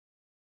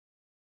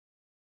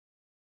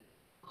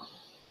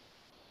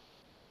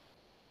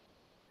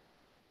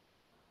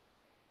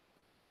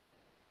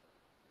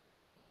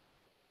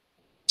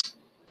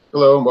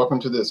Hello and welcome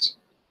to this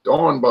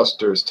Dawn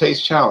Busters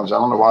Taste Challenge. I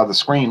don't know why the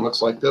screen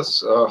looks like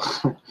this.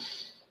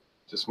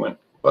 Just went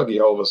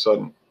buggy all of a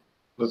sudden.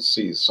 Let's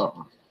see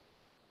something.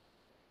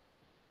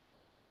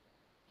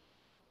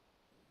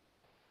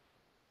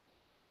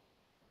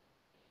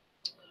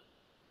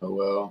 Oh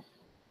well.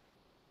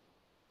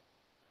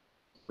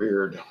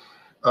 Weird.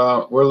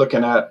 We're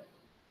looking at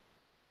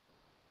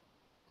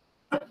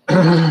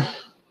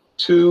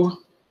two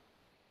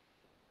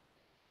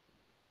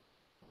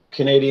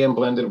Canadian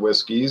blended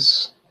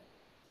whiskeys.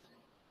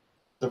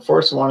 The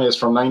first one is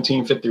from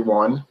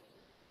 1951.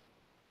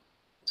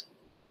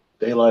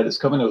 Daylight is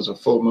coming. It was a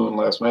full moon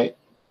last night.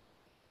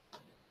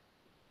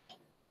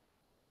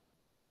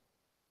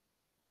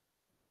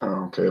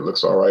 Okay, it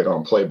looks all right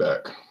on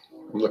playback.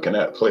 I'm looking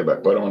at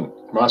playback, but on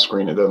my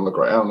screen it doesn't look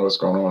right. I don't know what's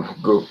going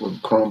on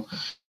with Chrome.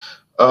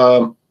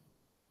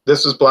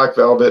 This is Black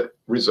Velvet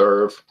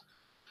Reserve.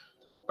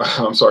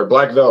 I'm sorry,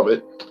 Black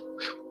Velvet.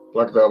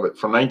 Black Velvet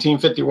from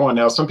 1951.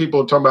 Now, some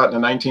people are talking about in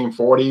the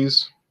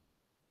 1940s.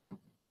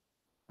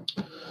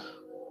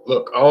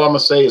 Look, all I'm going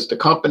to say is the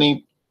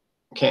company,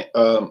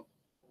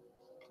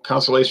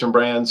 Constellation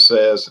Brands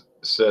says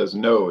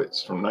no,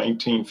 it's from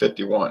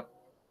 1951.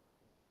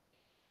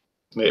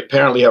 They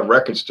apparently have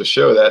records to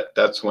show that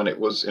that's when it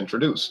was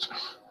introduced.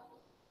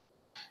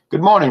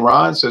 Good morning,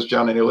 Ron, says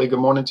Johnny Neely. Good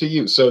morning to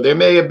you. So there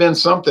may have been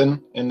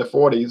something in the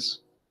 40s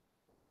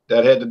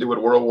that had to do with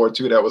World War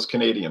II that was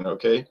Canadian,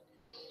 okay?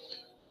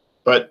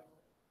 But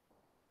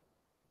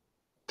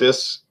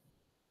this,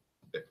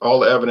 all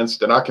the evidence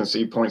that I can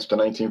see points to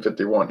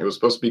 1951. It was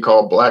supposed to be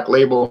called Black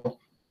Label,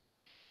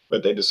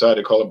 but they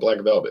decided to call it Black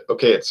Velvet.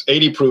 Okay, it's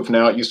 80 proof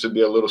now. It used to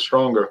be a little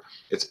stronger.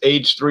 It's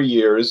aged 3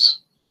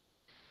 years.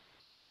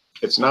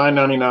 It's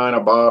 $9.99 a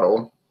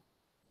bottle.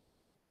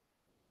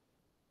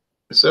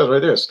 It says right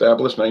there,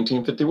 established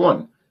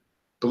 1951.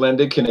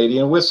 Blended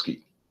Canadian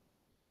whiskey.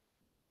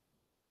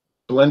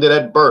 Blended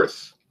at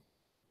birth.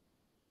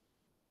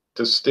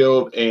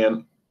 Distilled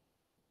and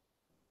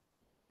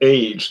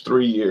aged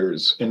 3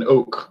 years in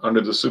oak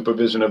under the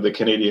supervision of the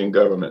Canadian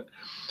government.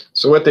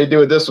 So what they do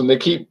with this one, they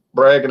keep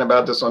bragging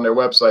about this on their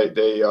website.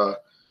 They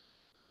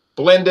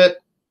blend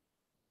it,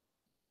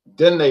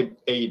 then they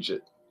age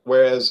it.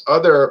 Whereas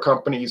other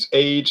companies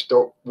age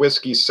the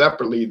whiskey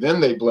separately,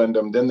 then they blend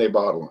them, then they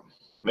bottle them.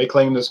 They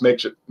claim this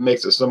makes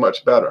it so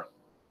much better.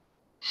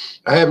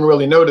 I haven't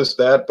really noticed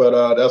that,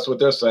 but that's what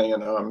they're saying.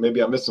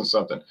 Maybe I'm missing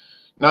something.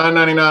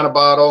 $9.99 a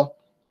bottle.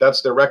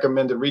 That's the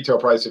recommended retail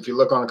price. If you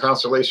look on a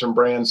Constellation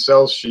brand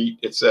sales sheet,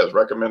 it says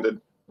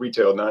recommended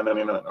retail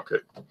 $9.99. Okay.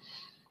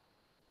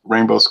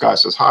 Rainbow Sky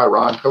says, hi,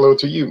 Ron. Hello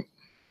to you,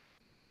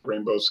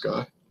 Rainbow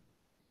Sky.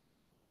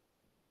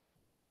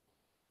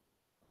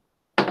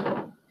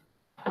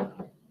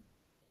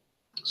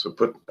 So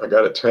I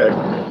got it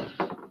tagged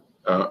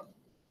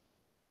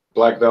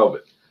Black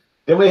Velvet.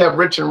 Then we have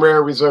Rich and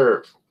Rare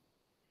Reserve,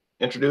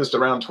 introduced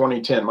around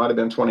 2010. Might have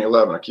been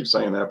 2011. I keep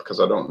saying that because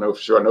I don't know for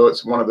sure. I know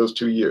it's one of those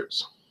 2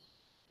 years.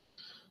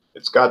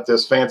 It's got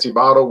this fancy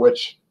bottle,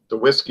 which the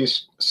Whiskey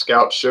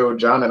Scout showed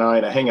John and I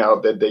in a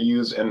hangout that they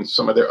use in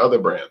some of their other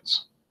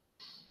brands.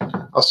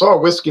 I saw a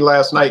whiskey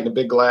last night in a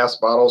big glass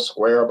bottle,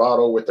 square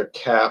bottle with a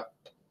cap,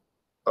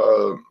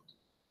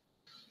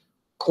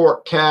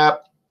 cork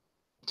cap,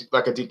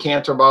 like a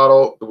decanter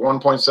bottle, the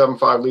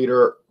 1.75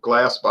 liter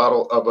glass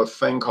bottle of a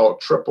thing called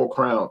Triple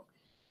Crown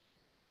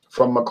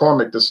from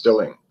McCormick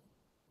Distilling.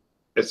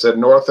 It said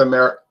North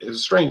America. It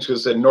was strange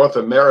because it said North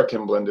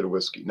American blended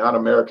whiskey, not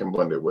American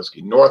blended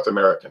whiskey, North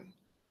American.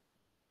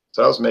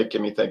 So that was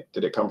making me think,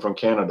 did it come from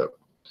Canada?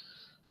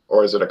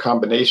 Or is it a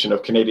combination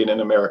of Canadian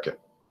and American?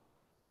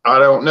 I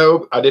don't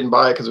know. I didn't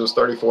buy it because it was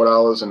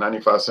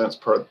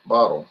 $34.95 per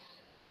bottle.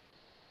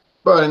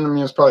 But I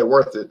mean, it's probably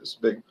worth it. It's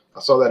big.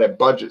 I saw that at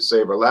Budget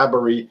Saver,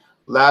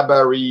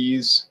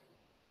 Labarie's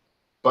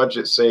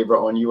Budget Saver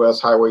on US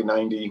Highway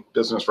 90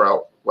 business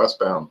route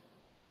westbound.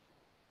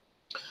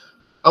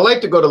 I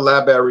like to go to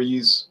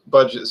Labarie's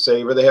Budget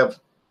Saver. They have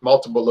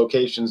multiple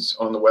locations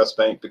on the West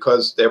Bank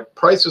because their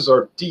prices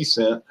are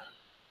decent.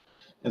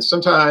 And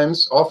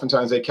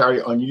oftentimes they carry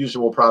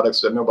unusual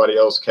products that nobody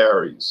else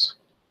carries.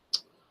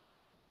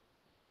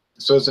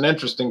 So it's an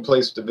interesting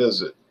place to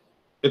visit.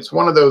 It's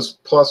one of those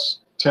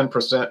plus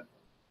 10%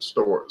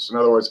 stores. In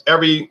other words,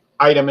 every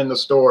item in the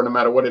store, no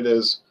matter what it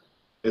is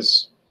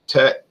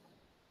the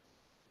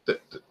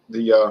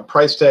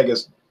price tag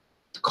is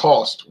the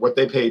cost, what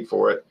they paid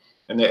for it,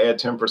 and they add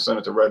 10%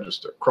 at the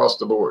register across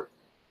the board.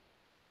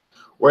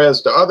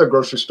 Whereas the other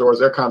grocery stores,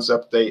 their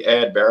concept, they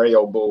add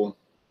variable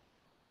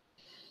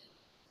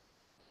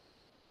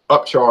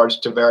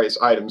upcharge to various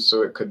items,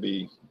 so it could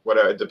be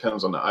whatever, it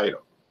depends on the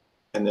item.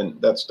 And then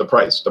that's the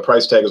price. The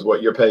price tag is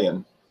what you're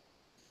paying.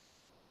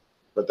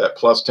 But that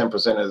plus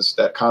 10% is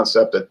that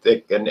concept that they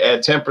can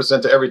add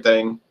 10% to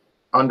everything,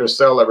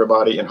 undersell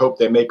everybody, and hope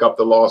they make up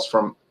the loss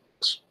from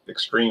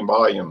extreme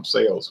volume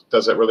sales.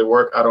 Does that really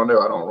work? I don't know.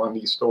 I don't run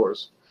these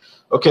stores.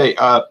 Okay,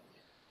 but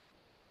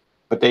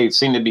they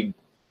seem to be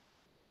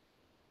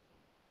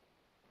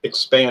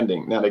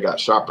expanding. Now they got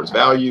Shoppers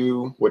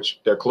Value,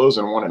 which they're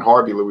closing one in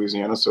Harvey,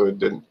 Louisiana, so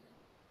it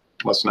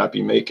must not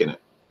be making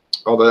it.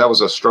 Although that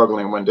was a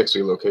struggling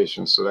Winn-Dixie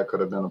location, so that could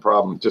have been a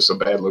problem, just a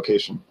bad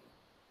location.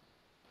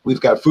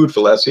 We've got Food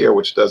for Less here,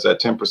 which does that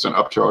 10%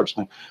 upcharge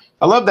thing.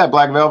 I love that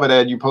Black Velvet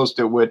ad you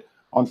posted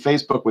on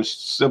Facebook with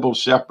Sybil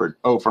Shepherd.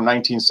 Oh, from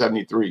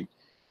 1973.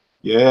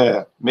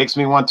 Yeah, makes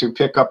me want to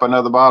pick up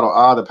another bottle.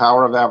 Ah, the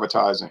power of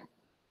advertising.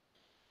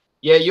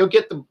 Yeah, you'll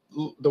get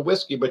the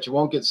whiskey, but you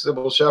won't get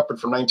Sybil Shepherd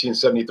from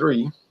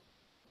 1973.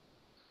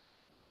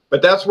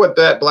 But that's what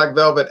that Black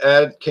Velvet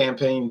ad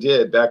campaign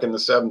did back in the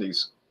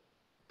 70s.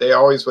 They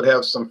always would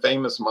have some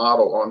famous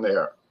model on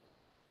there,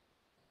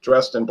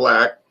 dressed in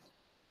black.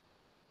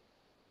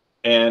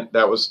 And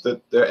that was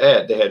their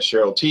ad. They had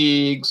Cheryl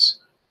Tiegs,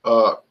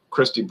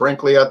 Christy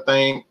Brinkley, I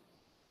think,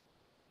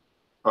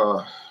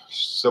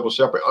 Sybil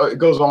Shepherd. It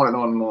goes on and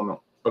on and on.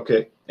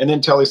 Okay. And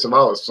then Telly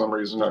Savalas, for some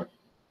reason,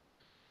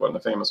 wasn't a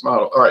famous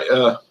model. All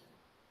right.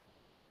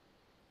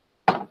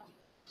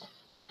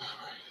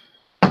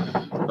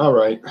 All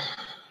right.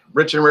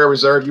 Rich and Rare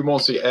Reserve, you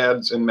won't see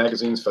ads in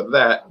magazines for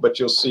that, but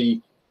you'll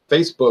see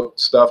Facebook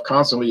stuff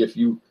constantly. If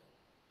you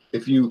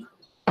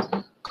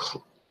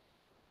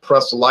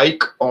press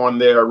like on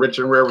their Rich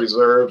and Rare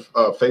Reserve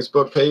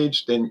Facebook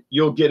page, then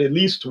you'll get at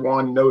least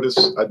one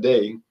notice a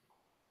day.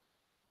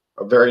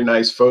 A very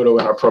nice photo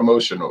and a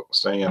promotional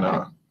saying,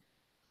 I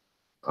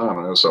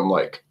don't know, something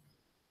like,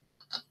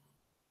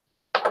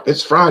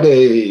 it's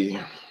Friday.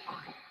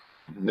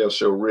 And they'll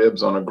show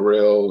ribs on a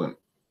grill and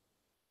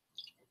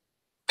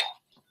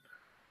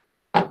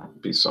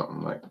be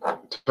something like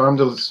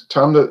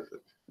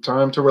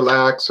time to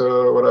relax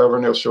or whatever,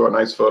 and they'll show a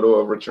nice photo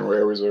of Rich and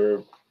Rare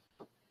Reserve.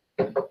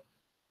 Okay.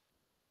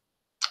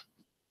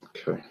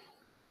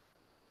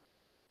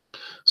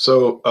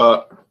 So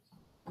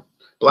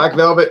Black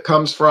Velvet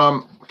comes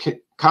from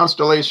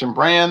Constellation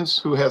Brands,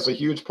 who has a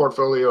huge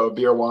portfolio of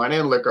beer, wine,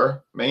 and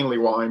liquor, mainly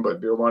wine,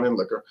 but beer, wine, and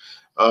liquor.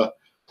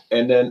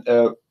 And then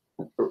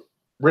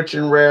Rich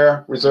and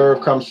Rare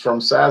Reserve comes from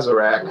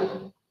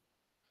Sazerac,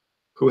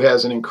 who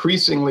has an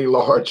increasingly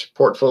large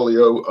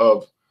portfolio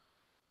of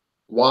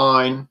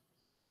wine,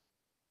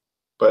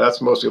 but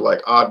that's mostly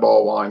like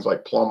oddball wines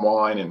like plum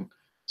wine and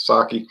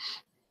sake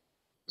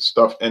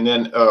stuff, and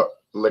then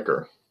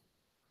liquor.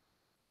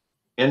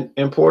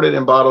 Imported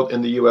and bottled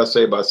in the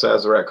USA by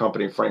Sazerac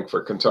Company,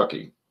 Frankfort,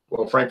 Kentucky.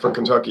 Well, Frankfort,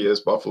 Kentucky is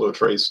Buffalo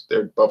Trace,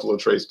 their Buffalo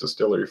Trace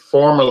Distillery,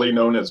 formerly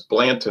known as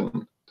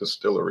Blanton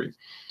Distillery.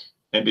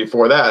 And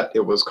before that,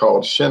 it was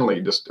called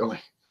Shenley Distillery.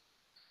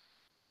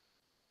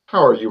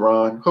 How are you,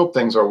 Ron? Hope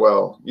things are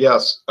well.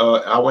 Yes,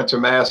 I went to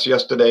Mass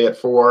yesterday at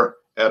 4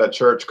 at a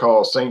church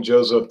called St.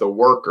 Joseph the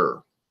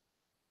Worker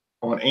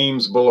on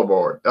Ames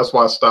Boulevard. That's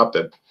why I stopped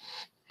at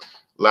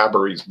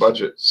Labourie's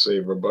Budget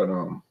Saver, but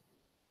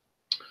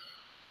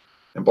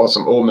and bought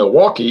some Old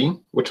Milwaukee,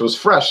 which was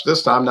fresh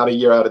this time, not a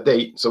year out of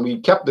date. So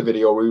we kept the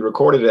video. We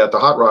recorded it at the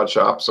Hot Rod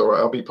Shop, so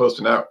I'll be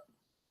posting that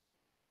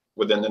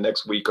within the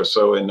next week or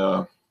so, and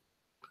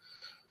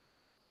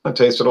it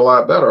tasted a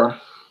lot better.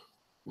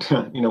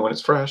 You know, when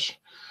it's fresh.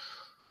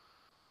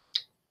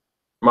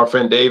 My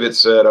friend David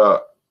said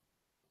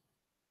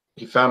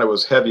he found it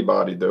was heavy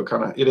bodied though.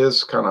 It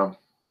is kind of,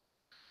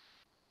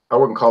 I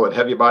wouldn't call it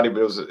heavy bodied,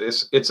 but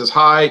it's as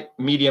high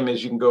medium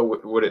as you can go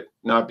with it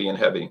not being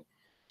heavy.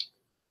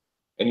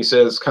 And he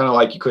says kind of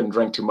like you couldn't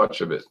drink too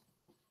much of it.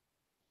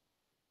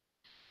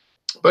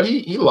 But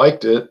he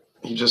liked it.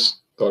 He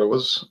just thought it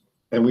was,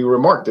 and we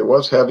remarked it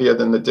was heavier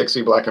than the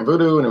Dixie Black and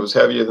Voodoo, and it was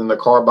heavier than the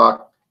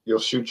Carbach You'll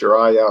Shoot Your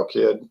Eye Out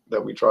Kid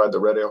that we tried, the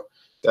red ale.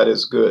 That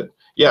is good.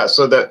 Yeah,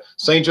 so that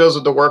St.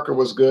 Joseph the Worker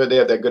was good. They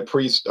had that good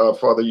priest,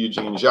 Father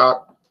Eugene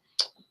Jacques,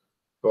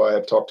 who I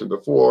have talked to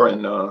before.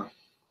 And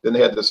then they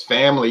had this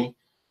family.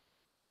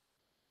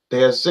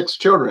 They had 6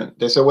 children.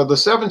 They said, well, the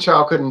 7th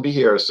child couldn't be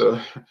here.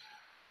 So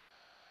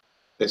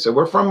they said,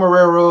 we're from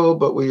Marrero,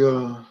 but we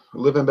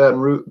live in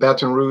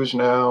Baton Rouge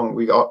now.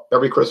 And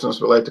every Christmas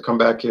we like to come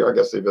back here. I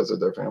guess they visit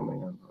their family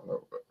and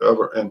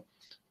whatever. And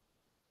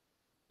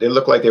they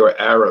look like they were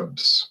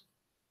Arabs.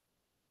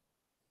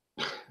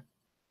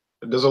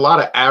 There's a lot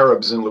of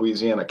Arabs in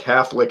Louisiana,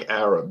 Catholic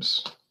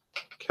Arabs,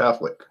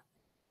 Catholic,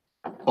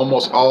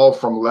 almost all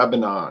from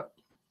Lebanon,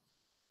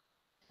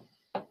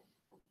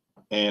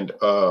 and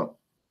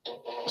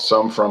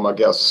some from, I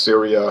guess,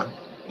 Syria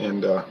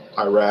and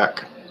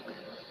Iraq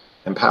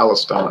and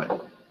Palestine,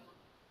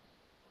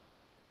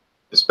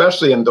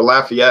 especially in the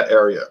Lafayette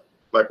area.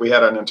 Like we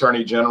had an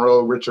Attorney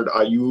General, Richard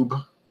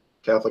Ayoub,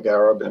 Catholic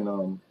Arab,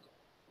 and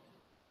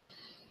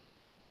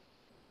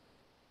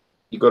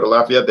you go to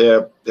Lafayette,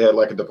 they had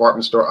like a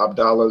department store,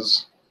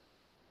 Abdallah's,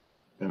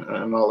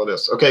 and all of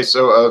this. Okay,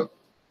 so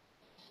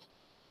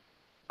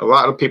a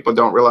lot of people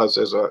don't realize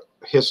there's a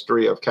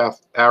history of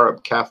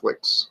Arab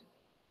Catholics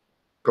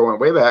going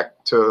way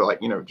back to,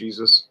 like, you know,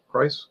 Jesus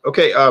Christ.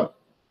 Okay,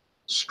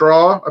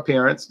 straw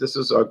appearance. This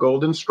is a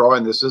golden straw,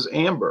 and this is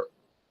amber,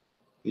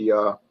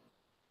 the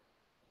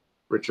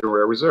Rich and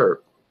Rare Reserve.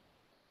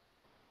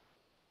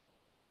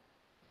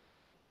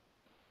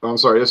 Oh, I'm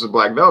sorry, this is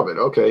Black Velvet.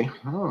 Okay.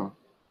 Oh.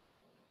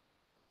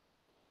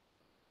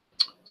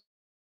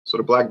 So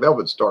the black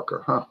velvet's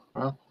darker, huh?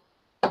 Well,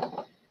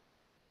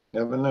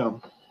 never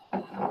know.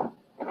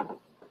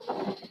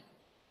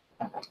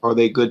 Are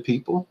they good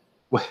people?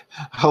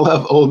 I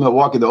love Old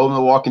Milwaukee. The Old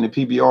Milwaukee and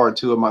the PBR are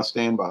two of my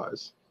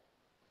standbys.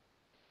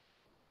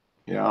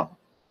 Yeah.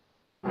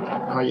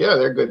 Oh, yeah,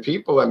 they're good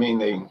people. I mean,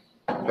 they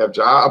have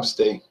jobs.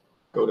 They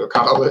go to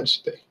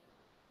college.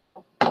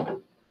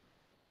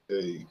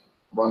 They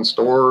run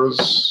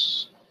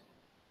stores.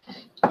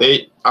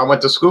 I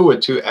went to school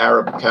with two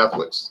Arab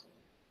Catholics,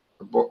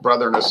 a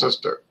brother and a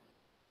sister.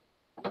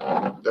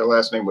 Their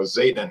last name was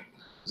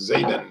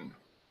Zayden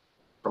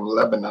from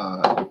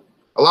Lebanon.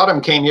 A lot of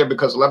them came here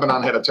because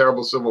Lebanon had a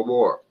terrible civil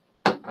war.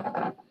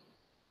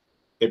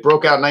 It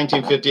broke out in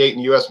 1958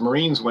 and U.S.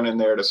 Marines went in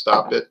there to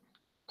stop it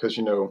because,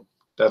 you know,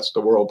 that's the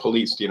world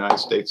police, the United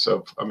States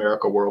of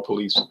America world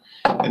police.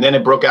 And then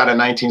it broke out in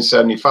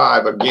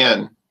 1975,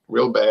 again,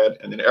 real bad.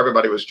 And then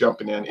everybody was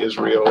jumping in,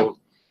 Israel,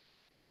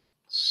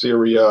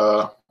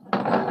 Syria.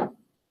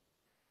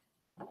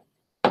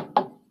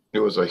 It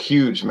was a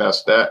huge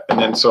mess that. And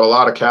then so a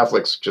lot of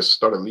Catholics just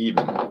started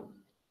leaving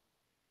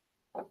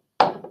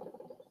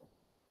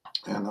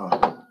and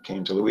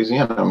came to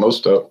Louisiana.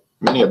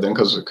 Many of them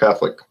because of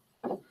Catholic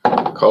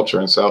culture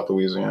in South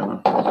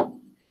Louisiana.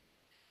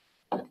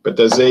 But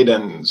the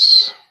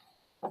Zaydens,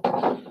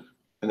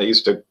 and they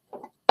used to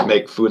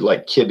make food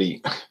like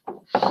kibbe.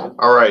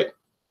 All right.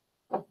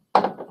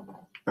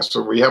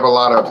 So we have a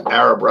lot of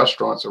Arab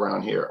restaurants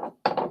around here.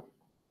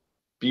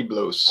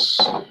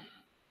 Byblos,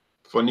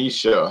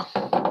 Phoenicia,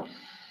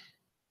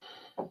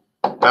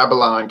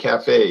 Babylon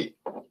Cafe.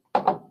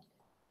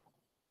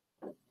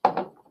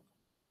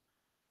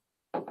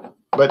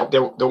 But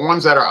the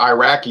ones that are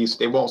Iraqis,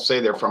 they won't say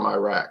they're from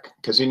Iraq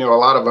because, you know, a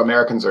lot of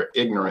Americans are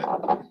ignorant.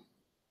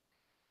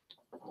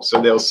 So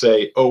they'll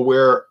say, oh,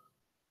 we're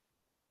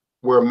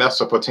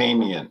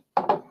Mesopotamian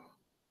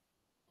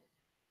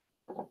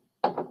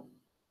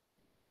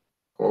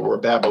or we're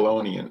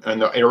Babylonian.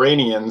 And the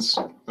Iranians,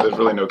 there's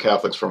really no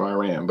Catholics from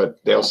Iran,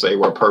 but they'll say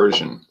we're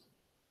Persian.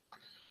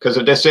 Because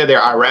if they say they're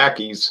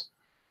Iraqis,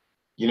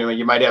 you know,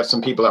 you might have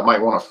some people that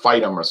might want to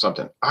fight them or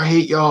something. I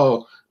hate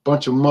y'all,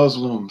 bunch of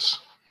Muslims.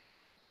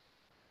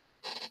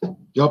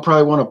 Y'all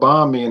probably want to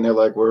bomb me, and they're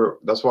like,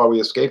 that's why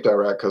we escaped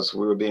Iraq, because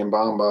we were being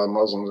bombed by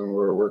Muslims and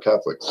we're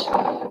Catholics.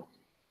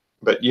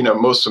 But, you know,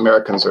 most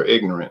Americans are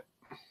ignorant.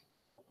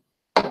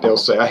 They'll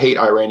say, I hate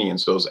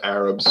Iranians, those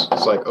Arabs.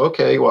 It's like,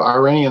 okay, well,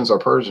 Iranians are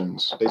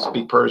Persians. They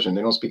speak Persian.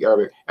 They don't speak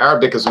Arabic.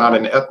 Arabic is not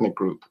an ethnic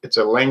group. It's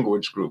a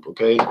language group,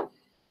 okay?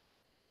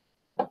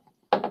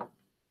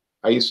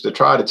 I used to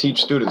try to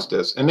teach students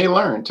this, and they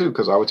learn too,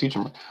 because I would teach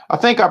them. I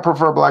think I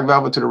prefer Black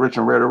Velvet to the Rich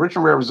and Rare. The Rich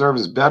and Rare Reserve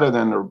is better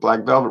than the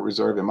Black Velvet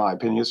Reserve, in my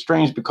opinion. It's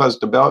strange because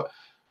the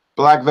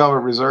Black Velvet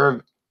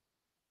Reserve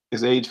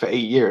is aged for 8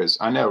 years.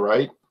 I know,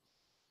 right?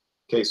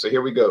 Okay, so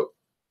here we go.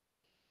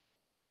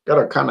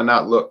 Gotta kind of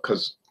not look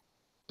because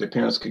the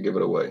appearance could give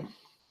it away.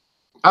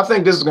 I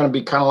think this is going to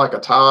be kind of like a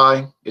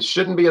tie. It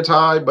shouldn't be a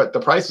tie, but the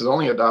price is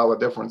only $1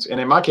 difference. And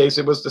in my case,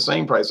 it was the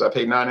same price. I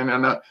paid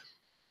 $9.99.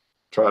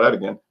 Try that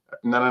again.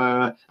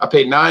 No. I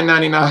paid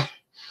 $9.99,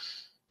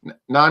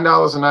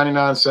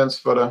 $9.99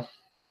 for the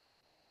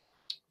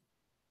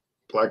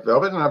Black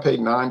Velvet, and I paid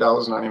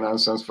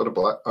 $9.99 for the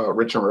Black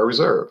Rich and Rare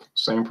Reserve.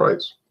 Same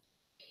price.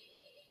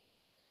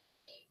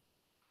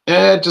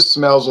 And it just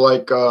smells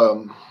like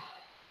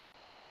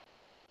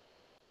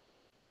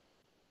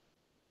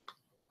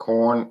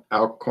corn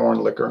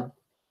liquor.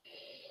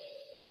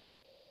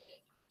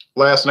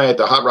 Last night at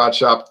the hot rod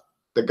shop,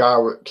 the guy,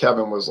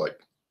 Kevin, was like,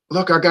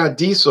 "Look, I got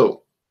diesel."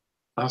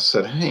 I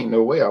said, hey, ain't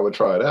no way I would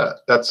try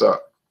that. That's a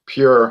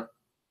pure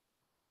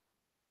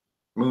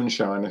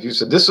moonshine. If you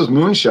said, this is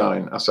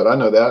moonshine, I said, I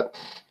know that.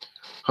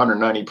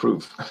 190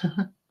 proof.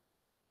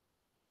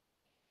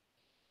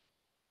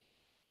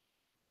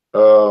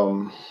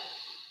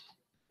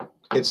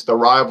 It's the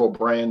rival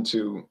brand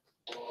to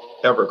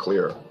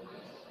Everclear.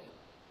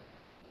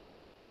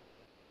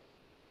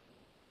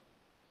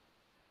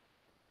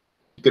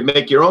 You could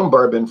make your own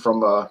bourbon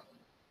from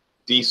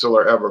diesel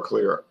or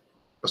Everclear,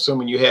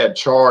 assuming you had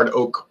charred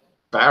oak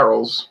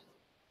barrels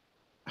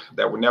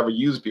that were never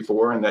used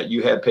before and that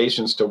you had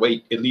patience to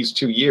wait at least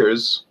 2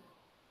 years,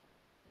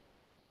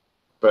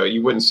 but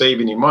you wouldn't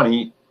save any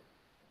money.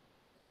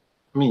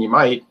 I mean, you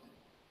might.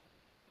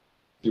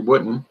 You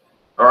wouldn't.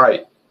 All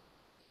right.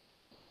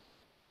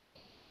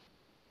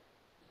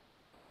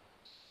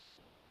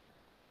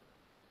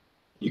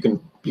 You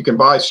can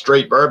buy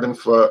straight bourbon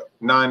for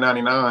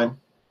 $9.99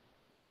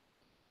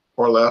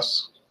 or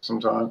less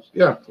sometimes.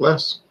 Yeah,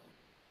 less.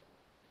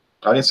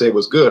 I didn't say it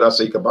was good. I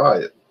said you could buy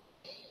it.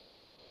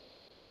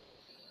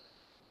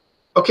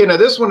 Okay, now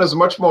this one is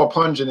much more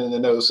pungent in the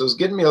nose, so it's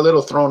getting me a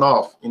little thrown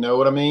off. You know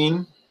what I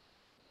mean?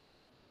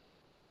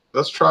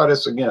 Let's try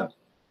this again.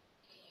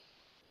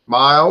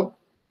 Mild,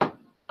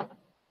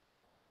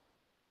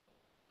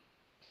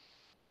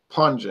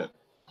 pungent,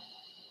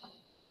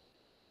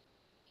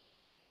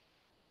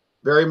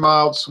 very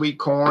mild sweet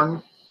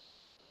corn,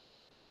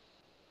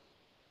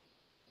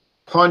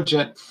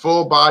 pungent,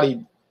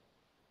 full-bodied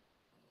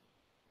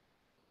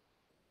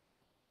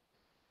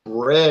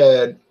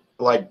bread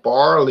like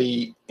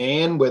barley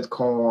and with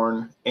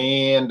corn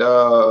and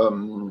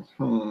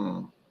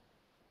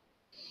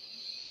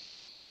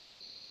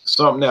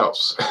something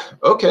else.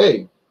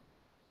 Okay.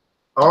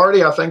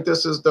 Already, I think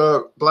this is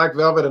the black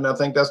velvet, and I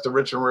think that's the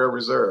rich and rare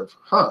reserve.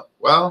 Huh.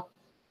 Well,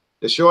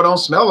 they sure don't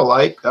smell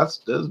alike.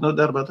 There's no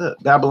doubt about that.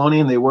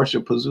 Babylonian, they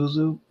worship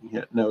Pazuzu.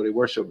 Yeah, no, they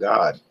worship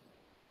God.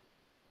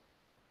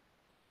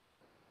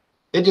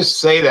 They just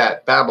say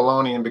that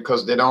Babylonian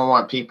because they don't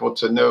want people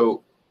to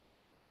know.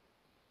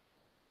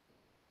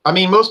 I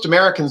mean, most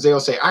Americans, they'll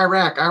say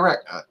Iraq, Iraq.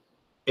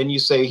 And you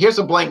say, here's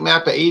a blank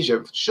map of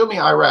Asia. Show me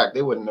Iraq.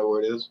 They wouldn't know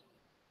where it is.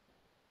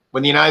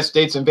 When the United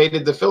States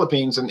invaded the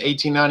Philippines in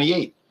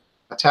 1898,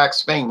 attacked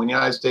Spain, when the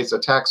United States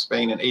attacked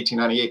Spain in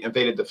 1898,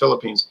 invaded the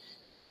Philippines,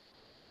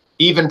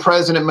 even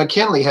President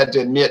McKinley had to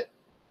admit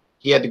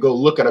he had to go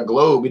look at a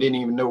globe. He didn't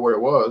even know where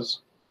it was.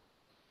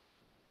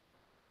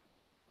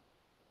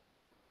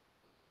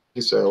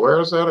 He said, where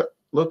is that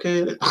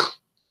located?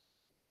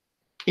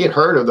 He had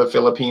heard of the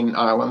Philippine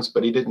Islands,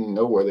 but he didn't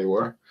know where they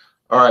were.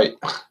 All right.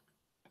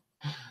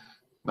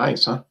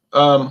 Nice, huh?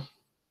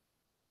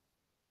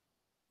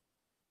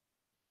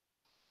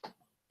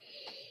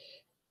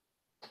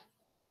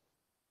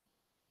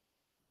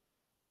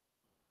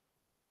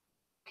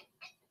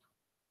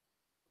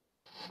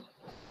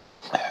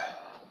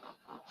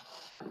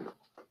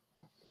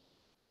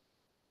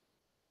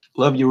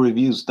 Love your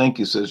reviews. Thank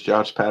you, says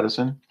Josh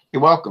Patterson.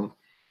 You're welcome.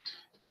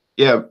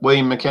 Yeah,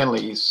 William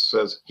McKinley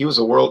says he was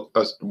a world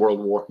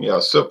war. Yeah,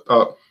 so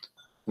I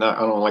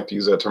don't like to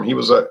use that term. He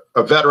was a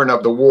veteran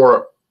of the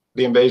war,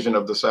 the invasion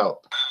of the South.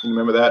 You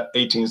remember that?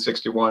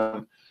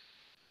 1861,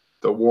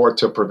 the war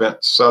to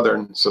prevent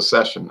Southern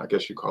secession, I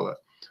guess you call it.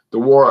 The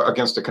war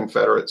against the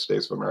Confederate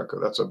States of America.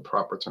 That's a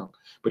proper term.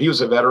 But he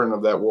was a veteran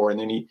of that war, and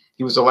then he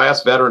was the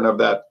last veteran of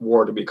that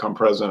war to become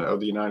president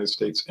of the United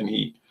States,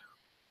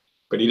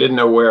 but he didn't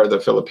know where the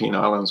Philippine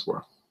Islands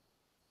were.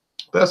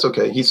 That's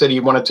okay. He said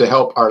he wanted to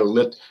help our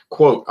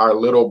quote, our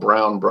little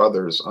brown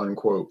brothers,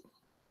 unquote.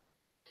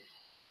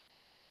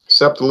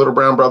 Except the little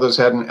brown brothers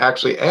hadn't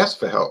actually asked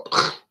for help.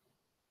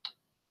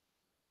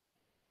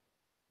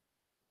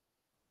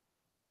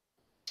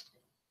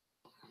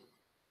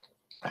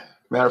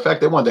 Matter of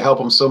fact, they wanted to help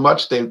them so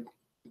much they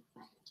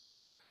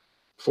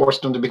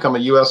forced them to become a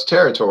U.S.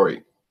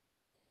 territory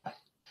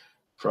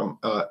from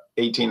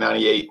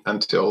 1898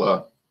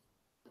 until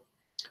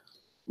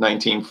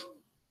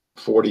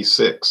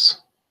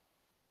 1946.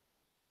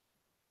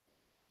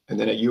 And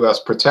then a U.S.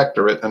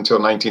 protectorate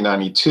until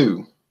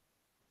 1992.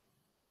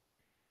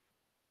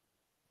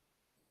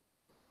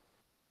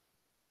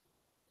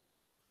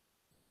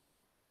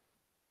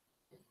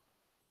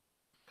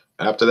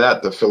 After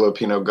that, the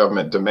Filipino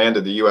government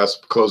demanded the U.S.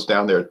 close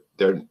down their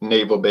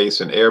naval base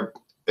and Air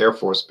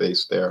Force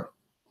base there.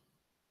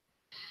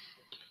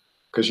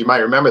 Because you might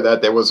remember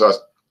that there was a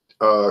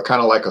kind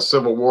of like a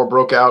civil war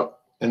broke out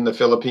in the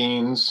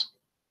Philippines.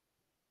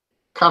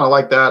 Kind of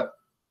like that.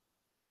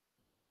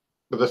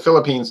 But the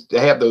Philippines, they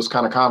have those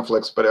kind of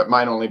conflicts, but it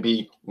might only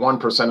be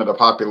 1% of the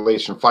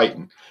population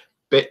fighting.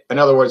 In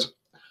other words,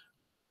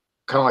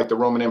 kind of like the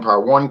Roman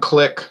Empire, one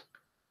clique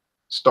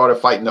started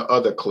fighting the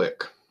other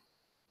clique.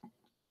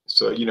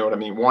 So you know what I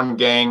mean? One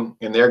gang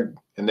and their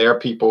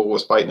people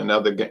was fighting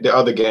the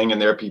other gang and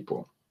their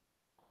people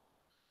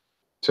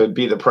to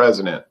be the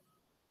president.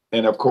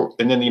 And of course,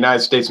 and then the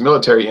United States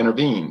military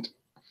intervened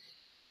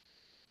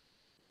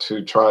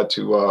to try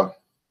to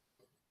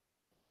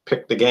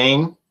pick the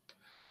gang.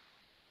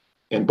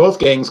 And both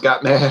gangs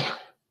got mad.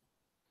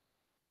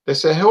 They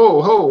said, ho,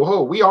 ho,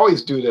 ho, we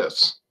always do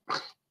this.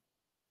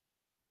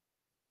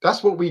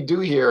 That's what we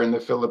do here in the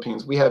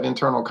Philippines. We have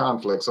internal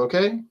conflicts,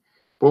 okay?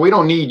 But we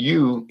don't need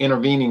you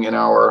intervening in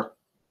our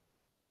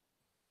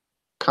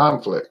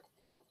conflict.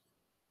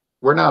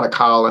 We're not a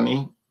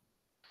colony.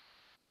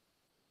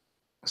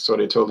 So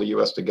they told the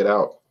U.S. to get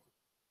out,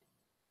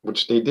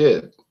 which they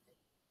did.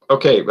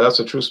 Okay, that's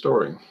a true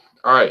story.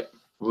 All right,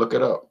 look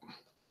it up.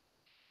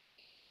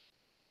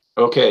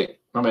 Okay,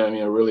 I mean,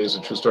 it really is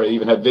a true story. I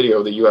even had video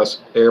of the U.S.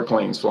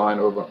 airplanes flying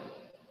over.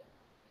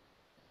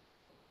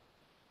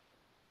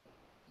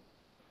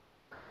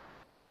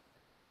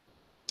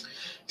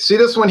 See,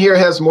 this one here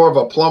has more of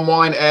a plum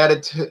wine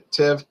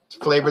additive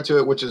flavor to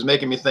it, which is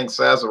making me think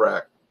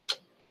Sazerac.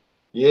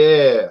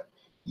 Yeah,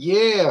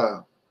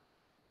 yeah.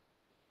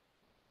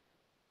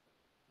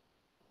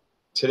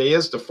 Today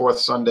is the 4th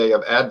Sunday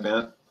of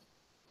Advent.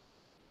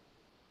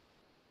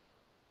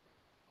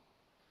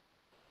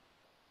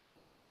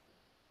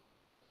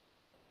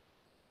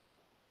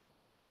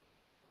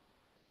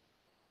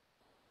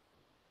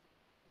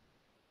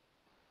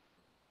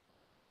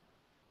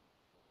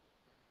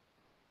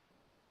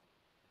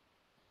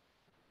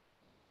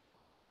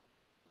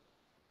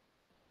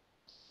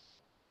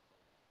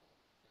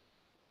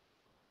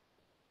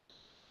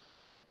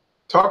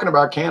 Talking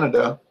about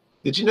Canada,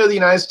 did you know the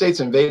United States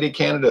invaded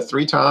Canada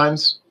 3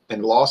 times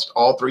and lost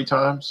all 3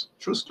 times?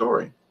 True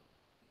story.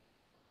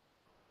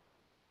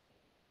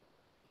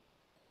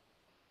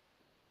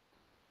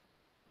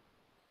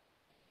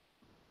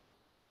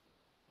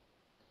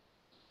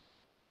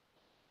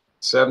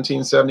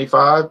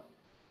 1775,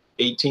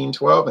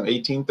 1812, and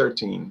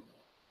 1813.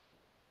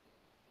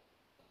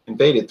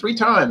 Invaded 3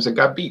 times and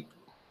got beat.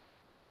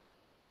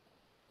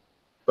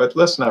 But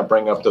let's not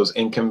bring up those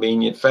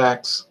inconvenient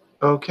facts,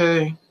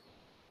 okay?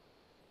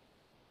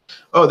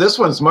 Oh, this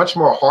one's much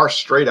more harsh,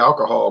 straight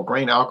alcohol,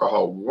 grain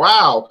alcohol.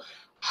 Wow.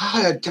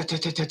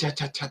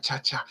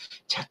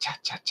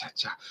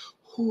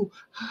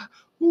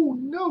 Oh,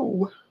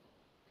 no.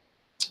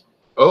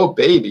 Oh,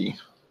 baby.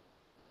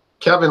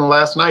 Kevin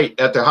last night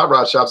at the Hot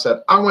Rod Shop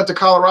said, I went to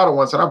Colorado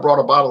once and I brought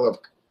a bottle of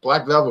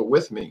Black Velvet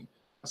with me.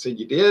 I said,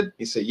 you did?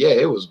 He said, yeah,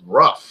 it was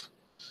rough.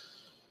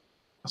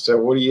 I said,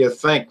 what do you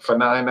think for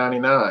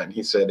 $9.99?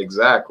 He said,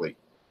 exactly.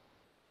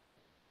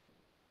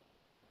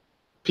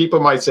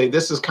 People might say,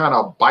 this is kind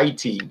of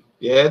bitey.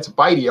 Yeah, it's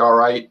bitey, all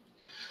right.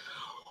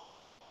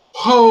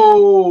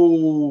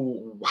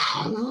 Oh,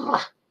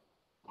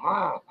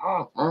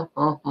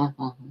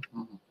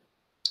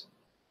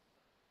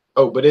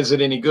 oh, but is it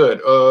any good?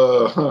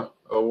 Oh,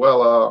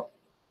 well,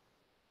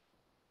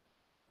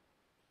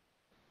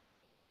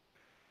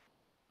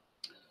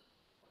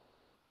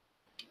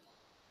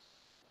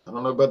 I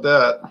don't know about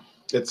that.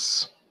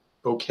 It's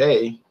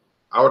okay.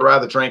 I would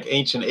rather drink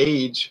Ancient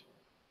Age,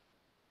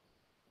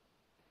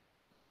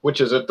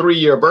 which is a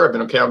 3-year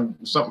bourbon. Okay, I'm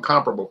something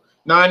comparable.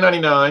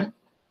 $9.99.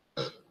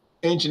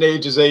 Ancient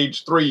Age is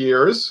aged 3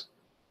 years,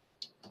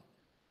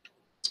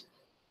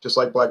 just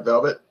like Black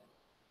Velvet.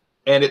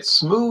 And it's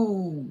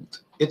smooth.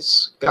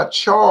 It's got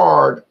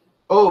charred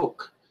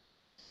oak.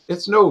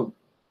 It's no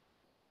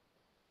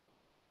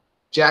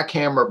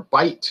jackhammer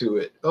bite to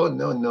it. Oh,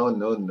 no, no,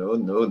 no, no,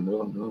 no, no,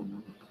 no, no.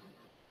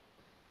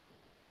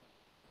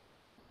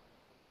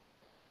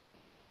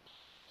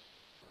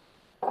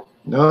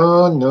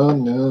 No, no,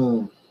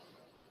 no.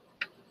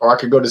 Or I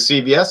could go to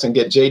CVS and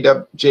get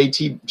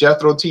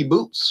Jethro T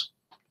boots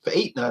for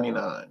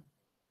 $8.99.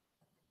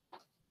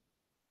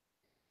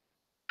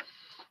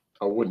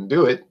 I wouldn't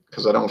do it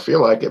because I don't feel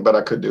like it, but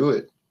I could do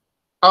it.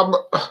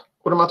 What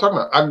am I talking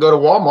about? I can go to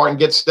Walmart and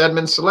get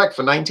Stedman Select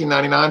for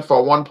 $19.99 for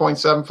a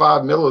 1.75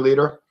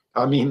 milliliter.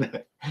 I mean,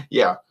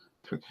 yeah,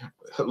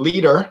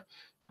 liter,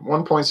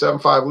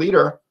 1.75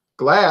 liter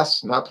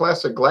glass, not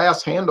plastic,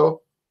 glass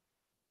handle.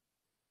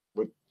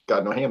 With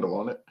got no handle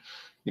on it.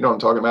 You know what I'm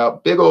talking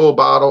about? Big old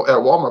bottle at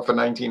Walmart for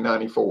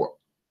 $19.94.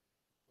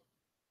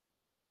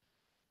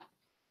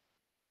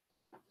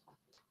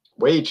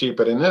 Way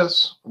cheaper than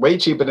this. Way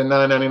cheaper than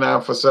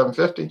 $9.99 for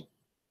 $7.50.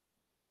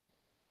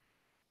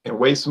 And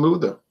way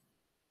smoother.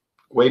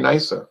 Way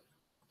nicer.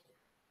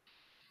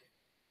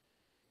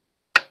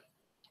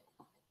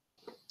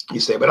 You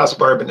say, but that's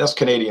bourbon, that's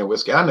Canadian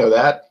whiskey. I know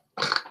that.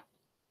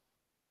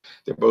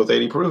 They're both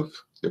 80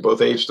 proof. They're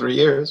both aged 3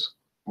 years.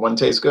 One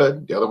tastes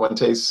good. The other one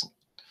tastes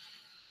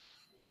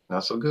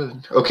not so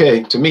good.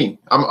 Okay, to me.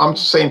 I'm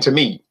saying to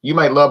me, you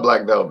might love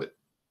Black Velvet.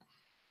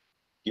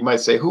 You might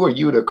say, who are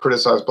you to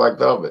criticize Black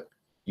Velvet?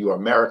 You are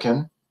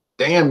American.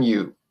 Damn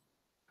you.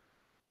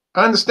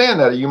 I understand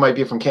that. You might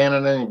be from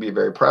Canada and you'd be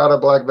very proud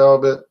of Black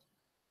Velvet.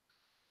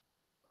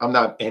 I'm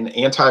not an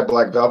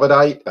anti-Black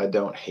Velvetite. I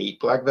don't hate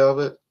Black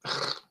Velvet.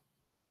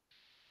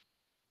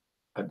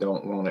 I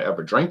don't want to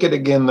ever drink it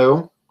again,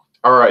 though.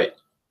 All right.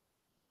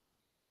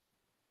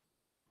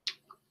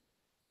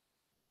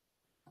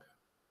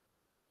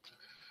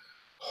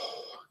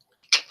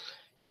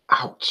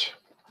 Ouch.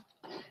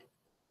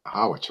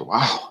 Ouch.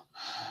 Wow.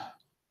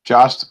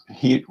 Josh,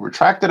 he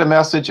retracted a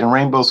message and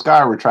Rainbow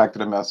Sky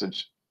retracted a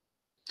message.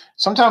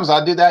 Sometimes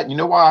I do that. You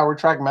know why I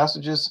retract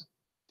messages?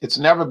 It's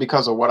never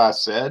because of what I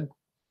said.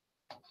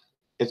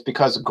 It's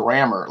because of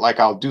grammar. Like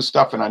I'll do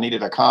stuff and I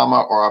needed a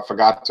comma or I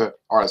forgot to,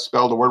 or I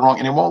spelled the word wrong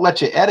and it won't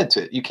let you edit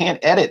it. You can't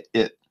edit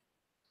it.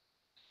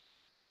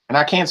 And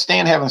I can't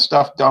stand having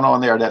stuff done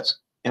on there that's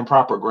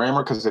improper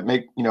grammar because it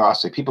make, you know, I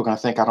say people are going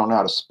to think I don't know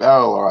how to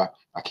spell or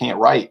I can't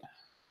write.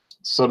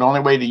 So the only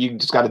way that you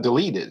just got to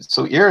delete it. It's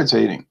so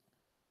irritating.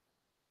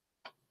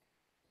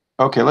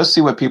 Okay, let's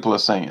see what people are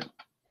saying.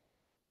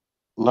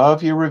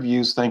 Love your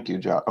reviews. Thank you,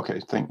 Josh.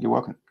 Okay, you're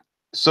welcome.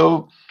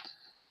 So,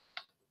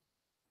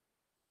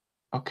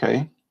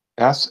 okay,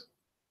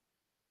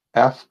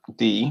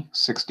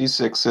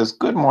 SFD66 says,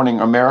 good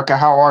morning, America.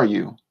 How are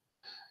you?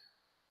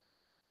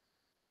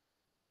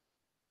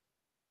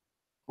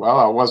 Well,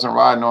 I wasn't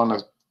riding on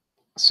the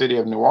city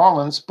of New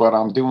Orleans, but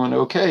I'm doing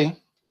okay.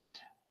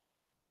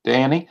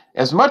 Danny,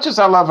 as much as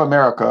I love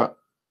America,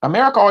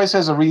 America always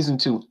has a reason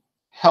to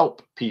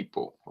help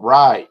people.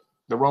 Right.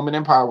 The Roman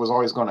Empire was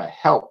always going to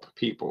help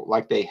people,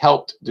 like they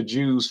helped the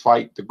Jews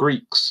fight the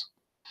Greeks.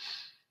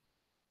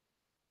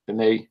 And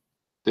the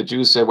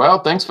Jews said, well,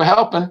 thanks for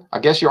helping. I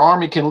guess your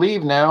army can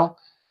leave now.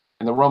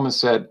 And the Romans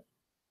said,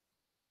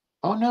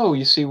 oh, no,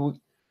 you see,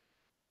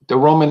 the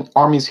Roman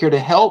army's here to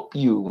help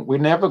you. We're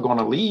never going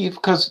to leave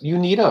because you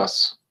need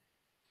us.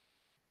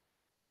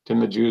 Then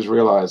the Jews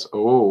realized,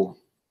 oh,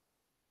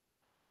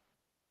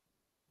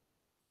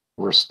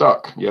 we're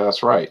stuck. Yeah,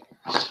 that's right.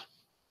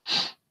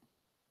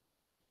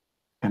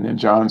 And then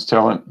John's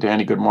telling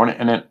Danny good morning.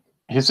 And then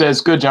he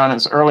says, good, John,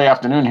 it's early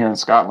afternoon here in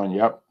Scotland.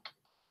 Yep.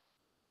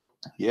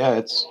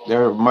 Yeah,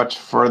 they're much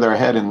further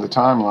ahead in the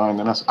timeline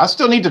than us. I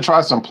still need to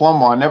try some plum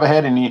wine. Never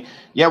had any.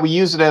 Yeah, we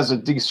use it as a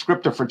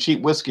descriptor for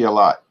cheap whiskey a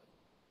lot.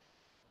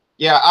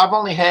 Yeah, I've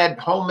only had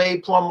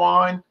homemade plum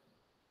wine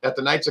at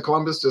the Knights of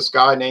Columbus. This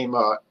guy named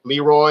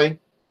Leroy,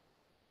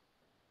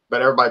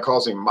 but everybody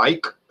calls him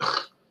Mike.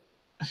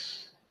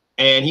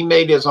 And he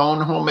made his own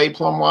homemade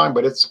plum wine,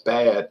 but it's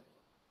bad.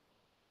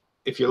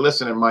 If you're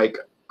listening, Mike,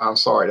 I'm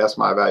sorry. That's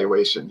my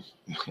evaluation.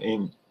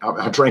 And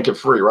I drank it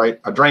free, right?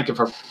 I drank it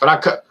for, but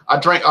I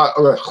drank,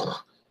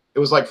 it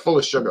was like full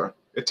of sugar.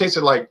 It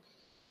tasted like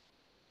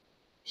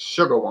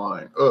sugar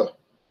wine. Ugh.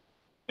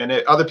 And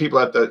other people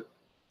at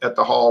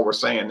the hall were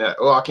saying that,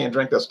 oh, I can't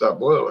drink that stuff.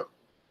 Whoa.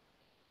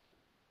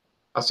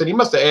 I said, he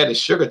must have added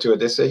sugar to it.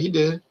 They said he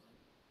did.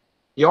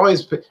 He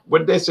always, what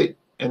did they say?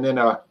 And then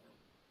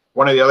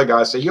one of the other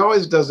guys said, he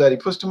always does that. He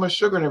puts too much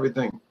sugar and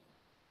everything.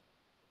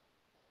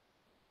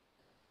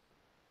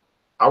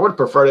 I would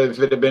prefer it if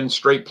it had been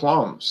straight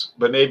plums,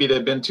 but maybe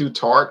they'd been too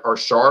tart or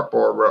sharp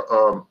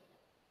or,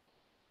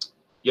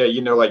 yeah,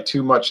 you know, like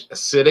too much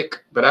acidic.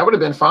 But that would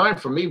have been fine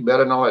for me,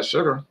 better than all that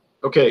sugar.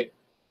 Okay.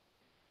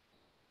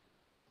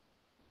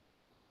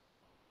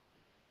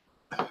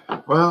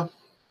 Well,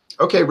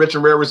 okay, Rich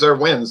and Rare Reserve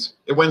wins.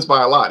 It wins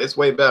by a lot. It's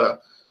way better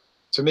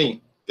to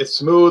me. It's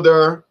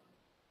smoother.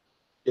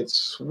 It's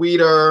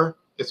sweeter.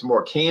 It's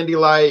more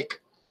candy-like.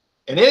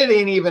 And it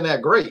ain't even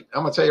that great.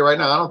 I'm going to tell you right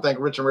now, I don't think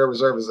Rich and Rare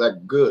Reserve is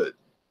that good.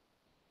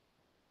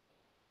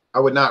 I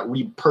would not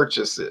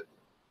repurchase it.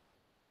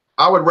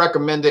 I would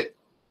recommend it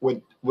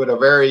with a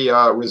very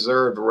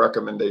reserved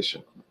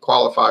recommendation,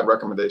 qualified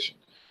recommendation.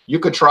 You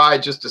could try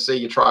it just to say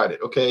you tried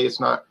it. Okay, it's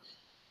not.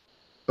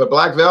 But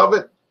Black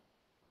Velvet,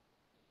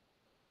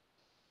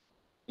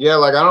 yeah,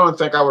 like I don't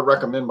think I would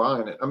recommend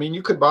buying it. I mean,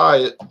 you could buy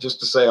it just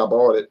to say I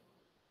bought it,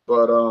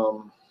 but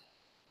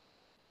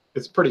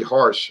it's pretty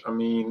harsh. I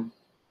mean,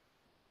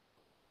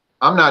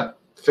 I'm not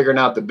figuring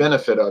out the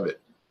benefit of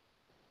it.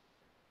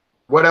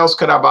 What else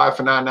could I buy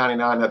for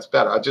 $9.99 that's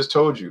better? I just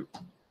told you.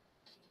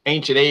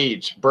 Ancient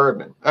Age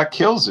bourbon. That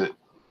kills it.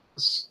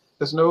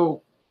 There's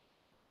no,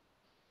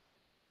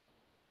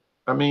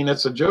 I mean,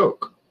 it's a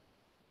joke.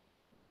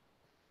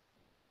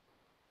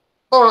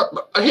 Or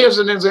here's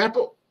an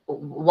example.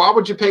 Why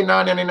would you pay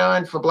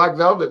 $9.99 for Black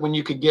Velvet when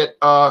you could get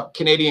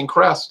Canadian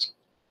Crest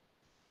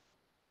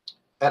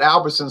at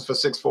Albertsons for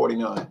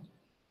 $6.49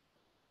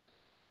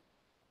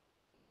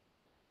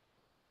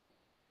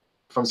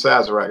 from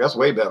Sazerac? That's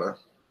way better.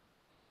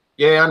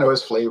 Yeah, I know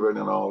it's flavored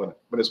and all of it,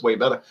 but it's way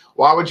better.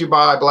 Why would you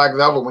buy Black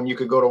Velvet when you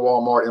could go to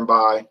Walmart and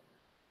buy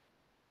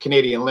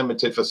Canadian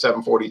Limited for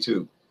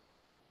 $7.42?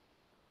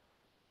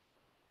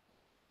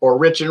 Or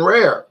Rich and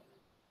Rare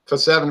for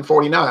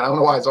 $7.49. I don't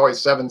know why it's always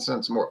 7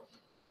 cents more.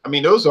 I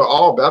mean, those are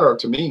all better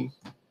to me.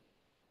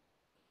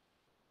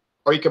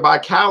 Or you could buy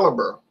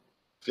Caliber,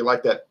 if you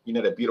like that, you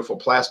know, that beautiful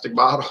plastic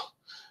bottle.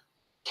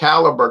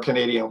 Caliber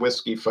Canadian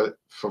whiskey for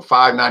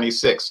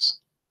 $5.96.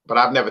 But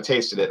I've never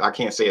tasted it. I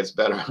can't say it's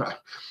better.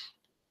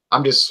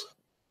 I'm just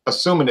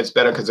assuming it's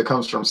better because it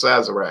comes from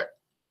Sazerac.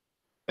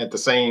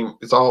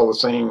 It's all the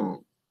same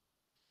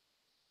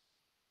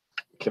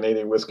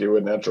Canadian whiskey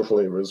with natural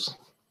flavors.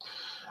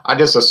 I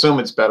just assume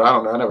it's better. I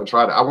don't know. I never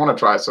tried it. I want to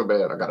try it so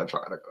bad. I gotta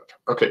try it.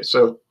 Okay,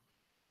 so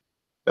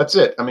that's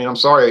it. I mean, I'm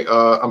sorry,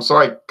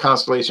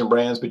 Constellation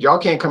Brands, but y'all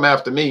can't come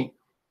after me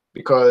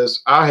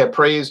because I have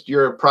praised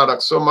your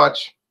product so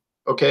much.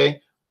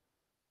 Okay,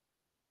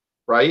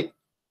 right?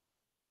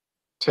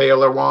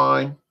 Taylor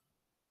wine,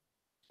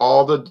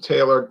 all the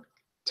Taylor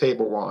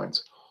table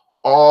wines,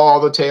 all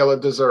the Taylor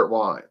dessert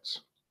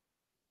wines.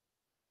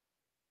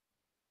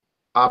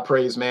 I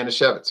praise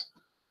Manischewitz.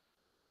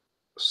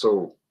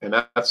 So, and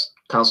that's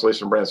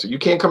Constellation Brands. So you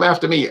can't come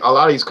after me. A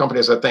lot of these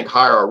companies, I think,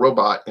 hire a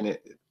robot and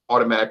it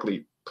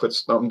automatically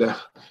puts them down.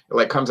 It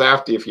like comes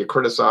after you if you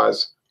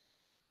criticize.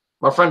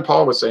 My friend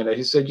Paul was saying that.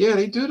 He said, yeah,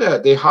 they do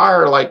that. They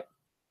hire like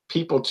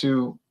people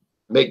to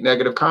make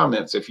negative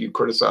comments if you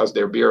criticize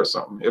their beer or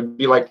something. It'd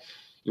be like,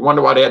 you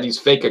wonder why they have these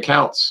fake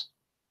accounts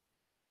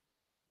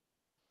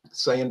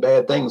saying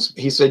bad things.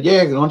 He said,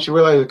 yeah, don't you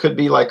realize it could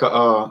be like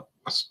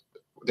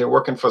they're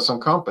working for some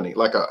company,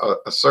 like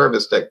a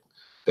service that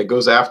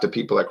goes after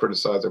people that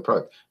criticize their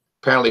product.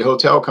 Apparently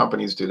hotel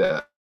companies do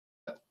that.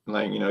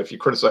 Like, you know, if you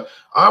criticize,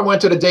 I went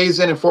to the Days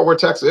Inn in Fort Worth,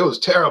 Texas. It was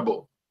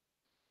terrible.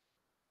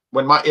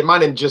 When it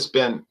might have just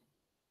been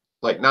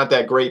like not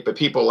that great, but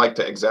people like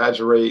to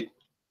exaggerate.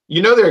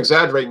 You know, they're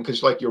exaggerating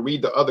because like you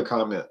read the other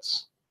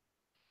comments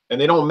and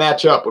they don't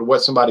match up with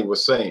what somebody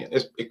was saying.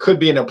 It could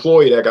be an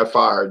employee that got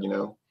fired, you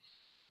know.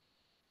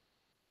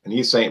 And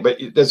he's saying, but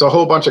there's a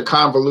whole bunch of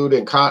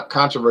convoluted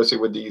controversy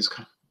with these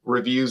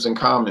reviews and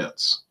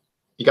comments.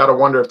 You got to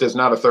wonder if there's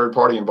not a third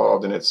party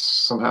involved and it's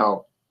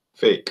somehow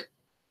fake.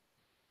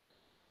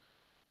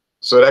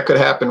 So that could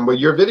happen with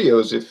your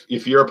videos.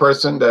 If you're a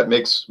person that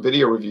makes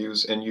video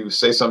reviews and you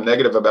say something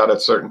negative about a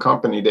certain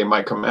company, they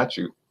might come at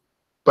you,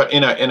 but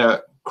in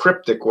a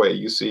cryptic way,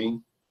 you see,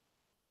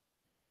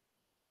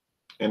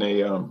 in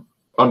a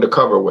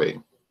undercover way.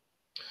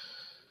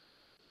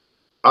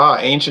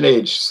 Ancient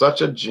Age,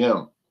 such a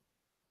gem.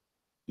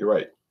 You're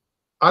right.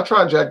 I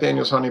tried Jack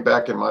Daniel's honey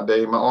back in my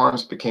day. My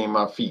arms became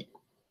my feet.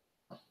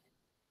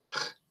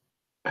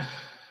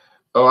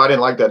 Oh, I didn't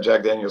like that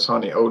Jack Daniel's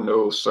honey. Oh,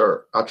 no,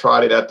 sir. I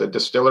tried it at the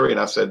distillery, and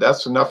I said,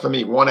 that's enough for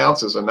me. 1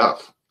 ounce is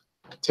enough.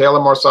 Taylor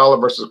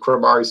Marsala versus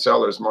Krabari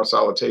Cellars.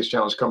 Marsala Taste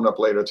Challenge coming up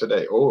later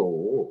today.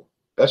 Oh,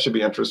 that should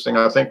be interesting.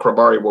 I think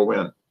Krabari will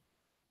win.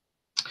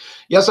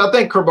 Yes, I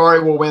think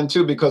Krabari will win,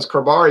 too, because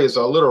Krabari is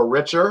a little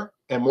richer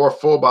and more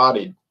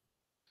full-bodied.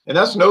 And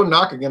that's no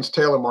knock against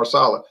Taylor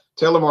Marsala.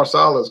 Taylor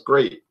Marsala is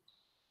great,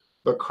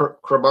 but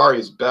Krabari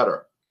is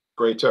better,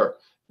 greater.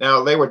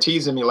 Now, they were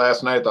teasing me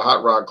last night at the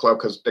Hot Rod Club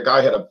because the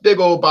guy had a big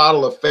old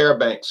bottle of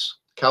Fairbanks,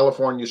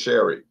 California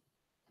sherry,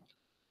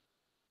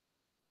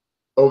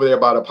 over there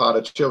by the pot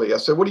of chili. I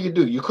said, what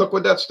do? You cook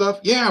with that stuff?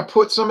 Yeah, I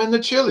put some in the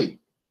chili.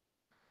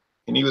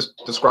 And he was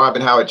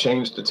describing how it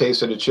changed the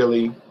taste of the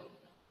chili.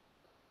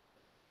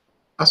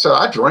 I said,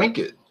 I drank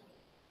it.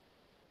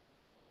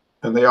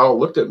 And they all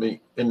looked at me.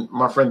 And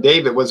my friend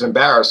David was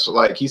embarrassed.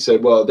 Like, he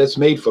said, well, that's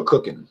made for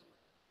cooking.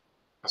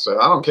 I said,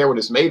 I don't care what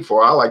it's made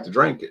for. I like to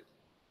drink it.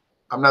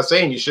 I'm not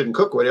saying you shouldn't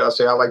cook with it. I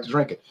say, I like to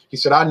drink it. He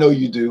said, I know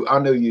you do. I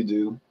know you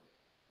do.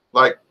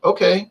 Like,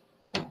 okay.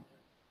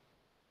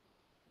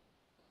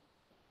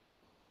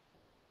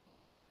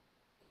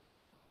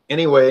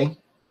 Anyway,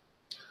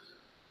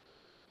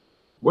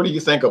 what do you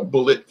think of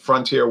Bullet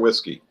Frontier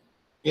whiskey?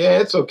 Yeah,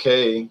 it's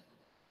okay.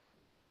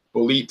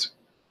 Bullet.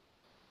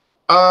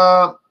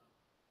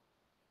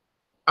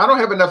 I don't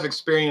have enough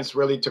experience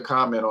really to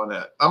comment on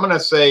that. I'm going to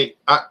say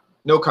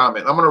no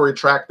comment. I'm going to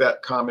retract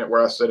that comment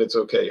where I said it's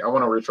okay. I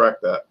want to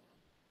retract that.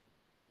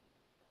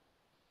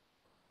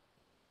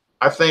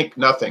 I think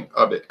nothing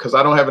of it because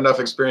I don't have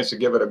enough experience to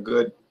give it a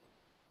good,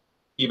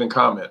 even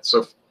comment.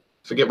 So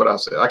forget what I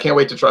said. I can't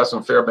wait to try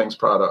some Fairbanks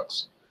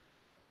products.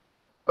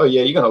 Oh,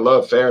 yeah, you're going to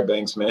love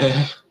Fairbanks,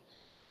 man.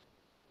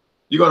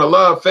 You're going to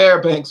love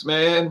Fairbanks,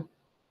 man.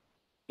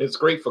 It's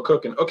great for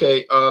cooking.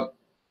 Okay,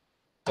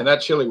 and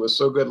that chili was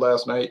so good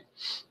last night.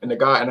 And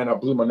then I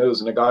blew my nose,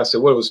 and the guy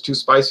said, what, it was too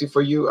spicy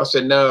for you? I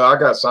said, no, I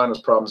got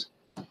sinus problems.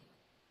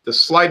 The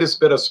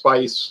slightest bit of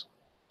spice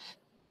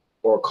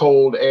or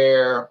cold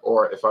air,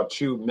 or if I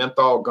chew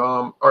menthol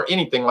gum or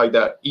anything like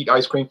that, eat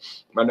ice cream,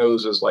 my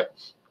nose is like,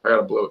 I got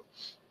to blow it.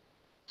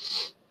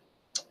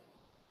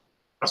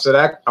 I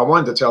said, I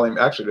wanted to tell him,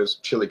 actually, this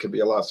chili could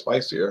be a lot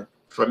spicier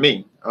for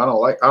me. I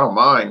don't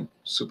mind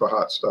super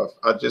hot stuff.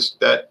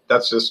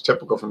 That's just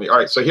typical for me. All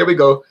right, so here we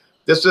go.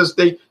 This is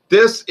the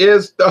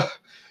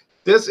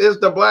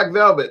Black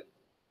Velvet.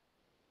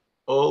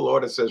 Oh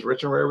Lord, it says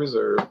Rich and Rare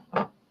Reserve.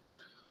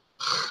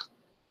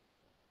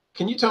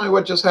 Can you tell me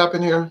what just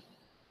happened here?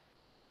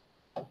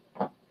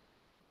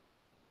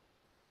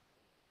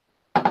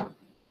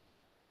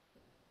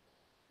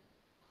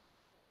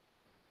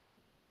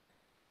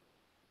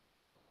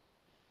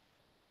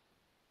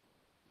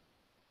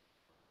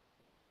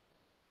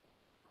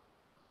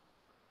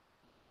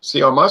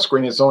 See, on my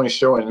screen, it's only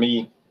showing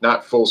me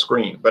not full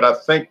screen, but I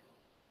think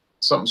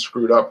something's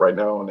screwed up right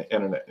now on the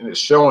internet, and it's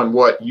showing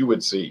what you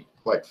would see,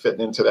 like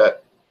fitting into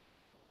that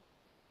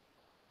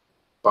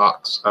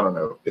box. I don't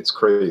know. It's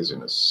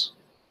craziness.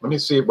 Let me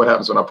see what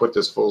happens when I put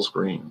this full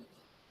screen.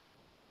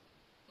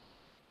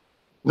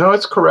 No,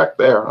 it's correct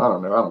there. I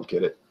don't know. I don't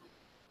get it.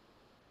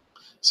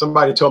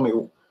 Somebody told me,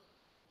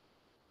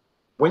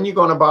 when you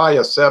going to buy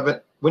a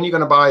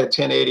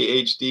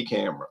 1080 HD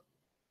camera?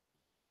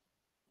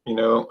 You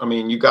know, I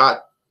mean, you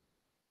got,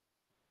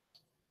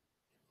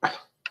 let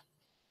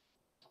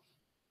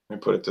me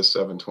put it to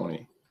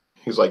 720.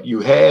 He's like, you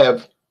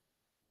have,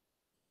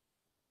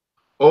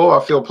 oh,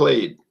 I feel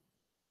played.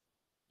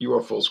 You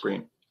are full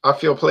screen. I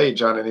feel played,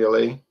 Johnny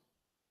Neely.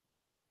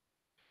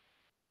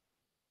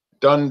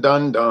 Dun,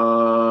 dun,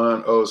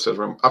 dun. Oh, says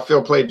room. I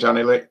feel played,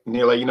 Johnny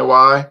Neely. You know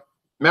why?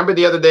 Remember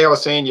the other day I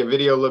was saying your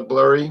video looked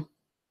blurry?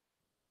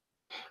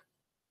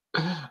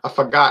 I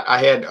forgot I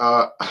had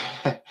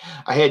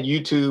I had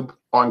YouTube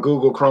on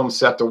Google Chrome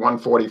set to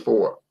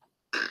 144.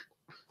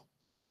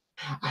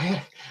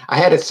 I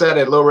had it set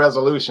at low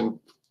resolution.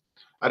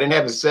 I didn't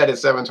have it set at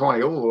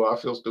 720. Oh, I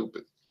feel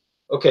stupid.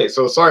 Okay,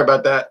 so sorry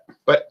about that.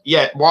 But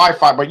yeah,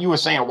 Wi-Fi. But you were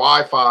saying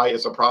Wi-Fi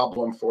is a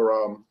problem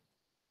for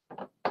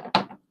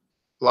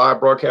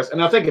live broadcast,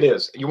 and I think it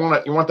is. You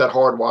want that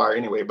hard wire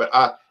anyway.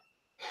 But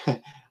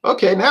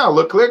okay, now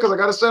look clear because I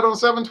got it set on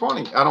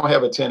 720. I don't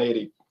have a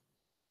 1080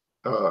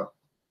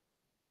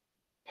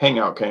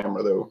 hangout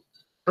camera though.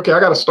 Okay,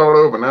 I got to start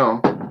over now.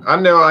 I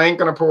know I ain't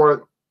gonna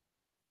pour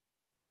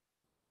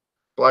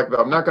Black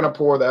Velvet. I'm not gonna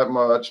pour that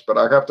much, but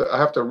I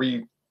have to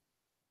read.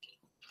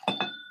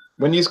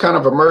 When these kind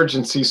of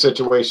emergency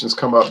situations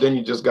come up, then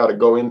you just got to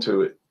go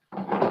into it.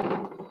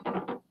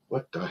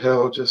 What the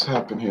hell just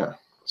happened here?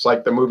 It's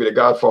like the movie The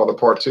Godfather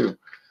Part 2.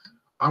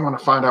 I want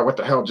to find out what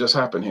the hell just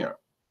happened here.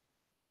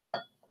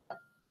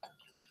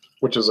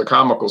 Which is a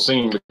comical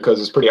scene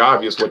because it's pretty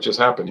obvious what just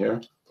happened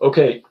here.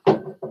 Okay.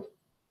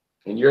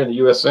 And you're in the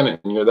U.S. Senate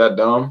and you're that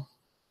dumb.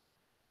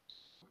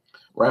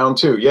 Round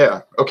 2.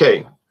 Yeah.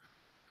 Okay.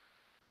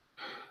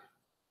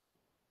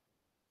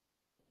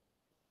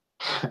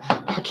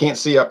 I can't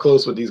see up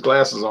close with these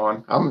glasses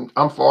on.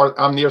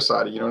 I'm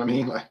nearsighted, you know what I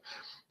mean? Like,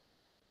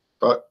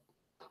 but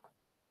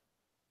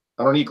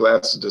I don't need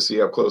glasses to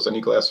see up close. I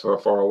need glasses for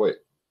far away.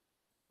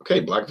 Okay,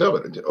 black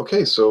velvet.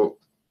 Okay, so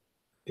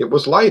it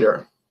was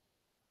lighter.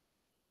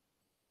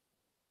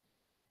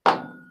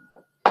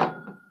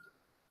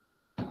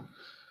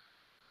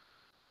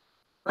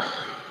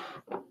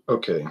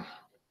 Okay.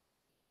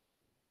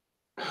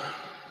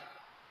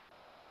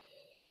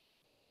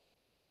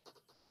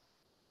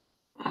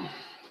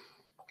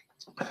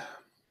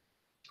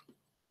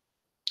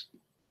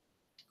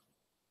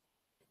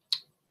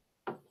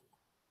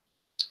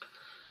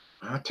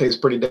 That tastes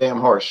pretty damn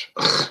harsh.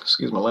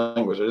 Excuse my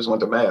language. I just went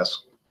to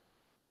mass.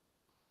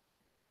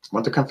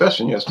 Went to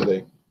confession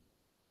yesterday.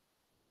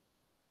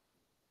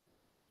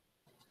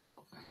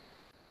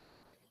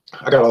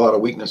 I got a lot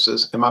of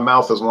weaknesses, and my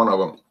mouth is one of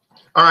them.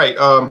 All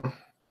right.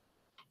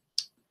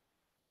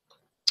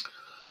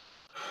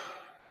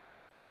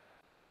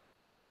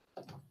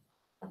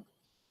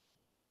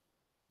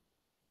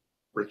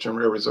 Rich and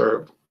Rare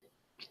Reserve.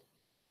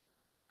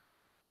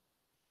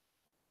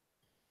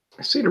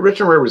 I see the Rich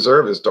and Rare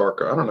Reserve is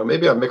darker. I don't know.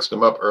 Maybe I mixed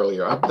them up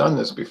earlier. I've done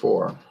this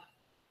before.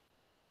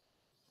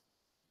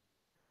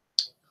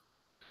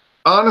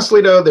 Honestly,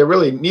 though, they're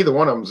really, neither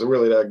one of them is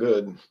really that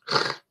good.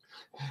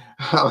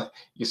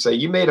 You say,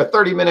 you made a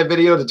 30-minute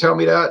video to tell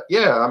me that?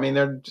 Yeah, I mean,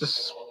 they're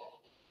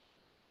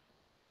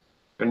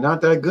not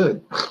that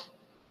good.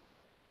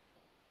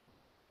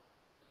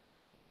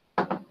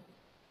 I'm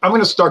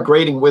going to start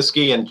grading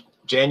whiskey in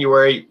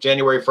January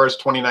 1st,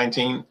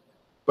 2019.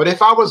 But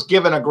if I was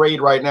given a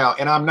grade right now,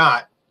 and I'm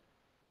not,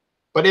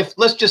 but if,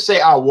 let's just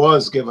say I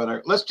was given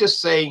a, let's just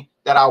say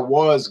that I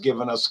was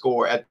given a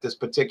score at this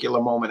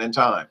particular moment in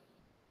time.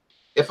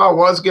 If I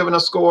was given a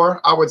score,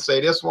 I would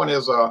say this one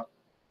is a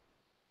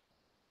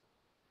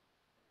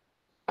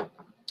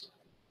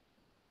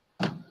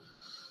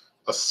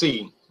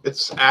C.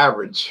 It's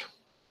average.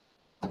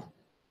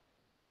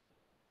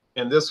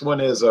 And this one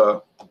is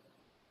a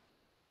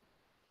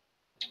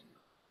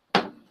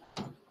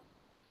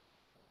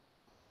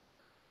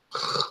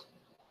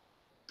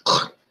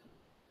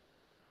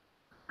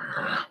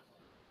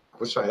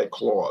wish I had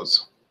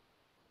claws.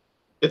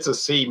 It's a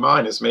C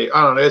minus, maybe.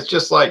 I don't know. It's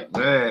just like,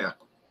 man.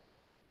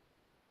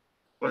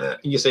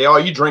 You say, oh,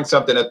 you drink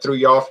something that threw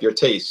you off your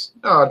taste.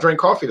 No, I drank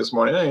coffee this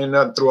morning. Ain't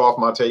nothing threw off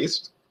my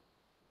taste.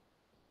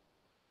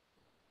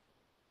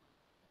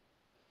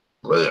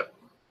 Blech.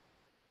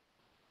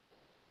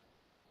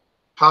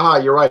 Haha,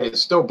 you're right.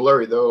 It's still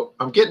blurry, though.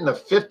 I'm getting a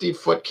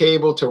 50-foot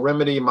cable to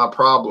remedy my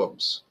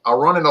problems. I'll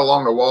run it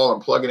along the wall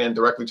and plug it in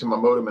directly to my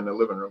modem in the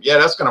living room. Yeah,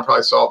 that's going to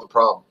probably solve the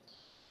problem.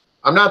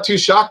 I'm not too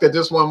shocked that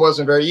this one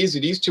wasn't very easy.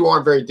 These two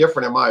aren't very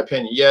different, in my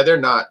opinion. Yeah,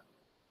 they're not.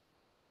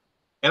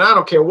 And I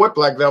don't care what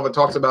Black Velvet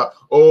talks about.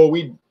 Oh,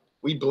 we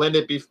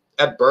blended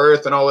at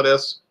birth and all of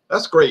this.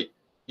 That's great.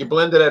 You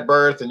blend it at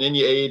birth and then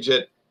you age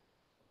it.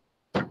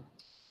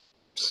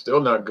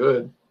 Still not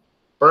good.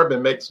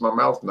 Bourbon makes my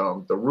mouth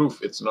numb. The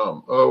roof, it's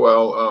numb. Oh,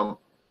 well,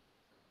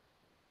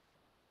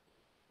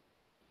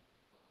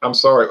 I'm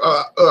sorry.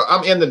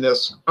 I'm ending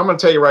this. I'm going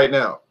to tell you right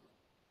now.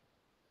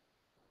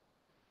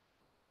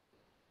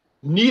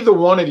 Neither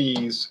one of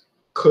these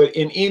could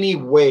in any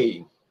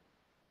way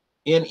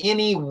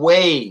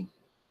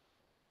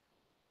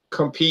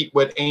compete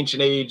with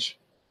Ancient Age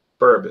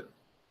bourbon.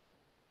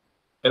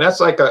 And that's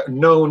like a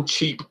known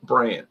cheap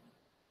brand.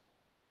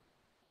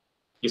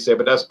 You say,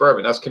 but that's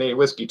bourbon. That's Canadian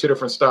whiskey, two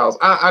different styles.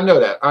 I know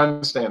that. I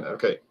understand that.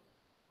 Okay.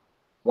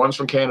 One's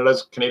from Canada,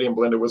 that's Canadian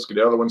blended whiskey.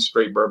 The other one's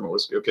straight bourbon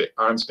whiskey. Okay,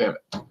 I understand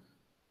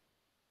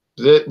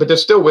it. But they're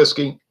still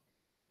whiskey,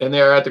 and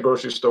they're at the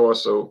grocery store.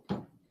 So,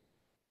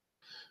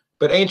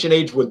 but Ancient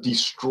Age would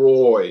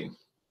destroy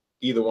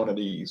either one of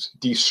these.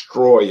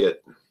 Destroy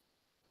it.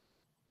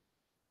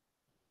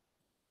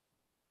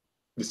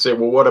 You say,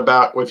 well, what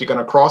about if you're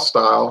going to cross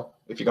style?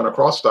 If you're going to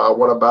cross style,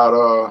 what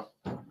about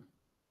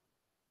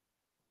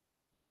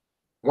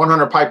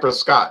 100 Piper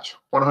Scotch?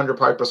 100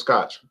 Piper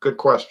Scotch. Good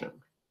question.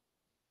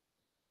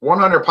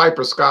 100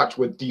 Piper Scotch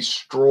would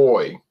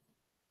destroy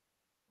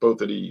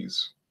both of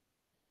these.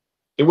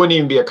 It wouldn't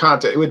even be a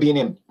contest.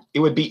 It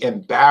would be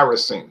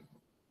embarrassing.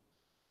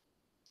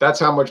 That's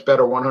how much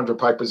better 100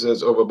 Pipers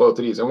is over both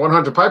of these. And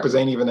 100 Pipers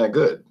ain't even that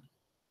good.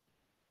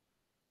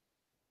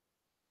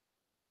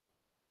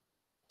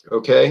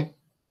 Okay?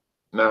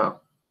 Now,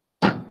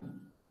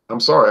 I'm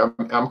sorry.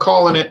 I'm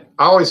calling it.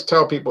 I always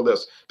tell people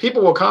this.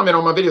 People will comment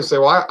on my videos and say,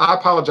 well, I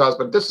apologize,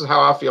 but this is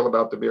how I feel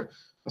about the beer.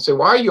 I say,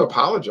 why are you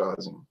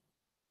apologizing?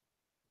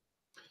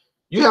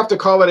 You have to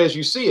call it as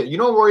you see it. You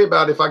don't worry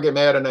about if I get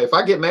mad or not. If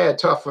I get mad,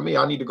 tough for me,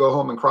 I need to go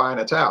home and cry in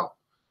a towel.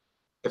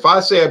 If I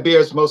say a beer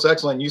is most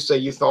excellent and you say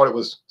you thought it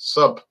was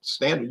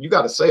substandard, you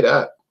got to say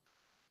that.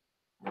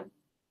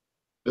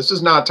 This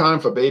is not time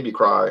for baby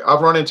cry.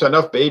 I've run into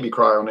enough baby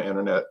cry on the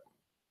internet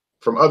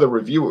from other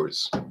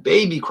reviewers.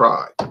 Baby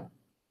cry.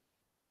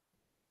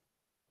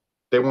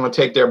 They want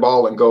to take their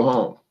ball and go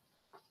home.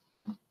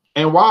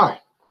 And why?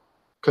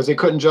 Because they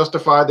couldn't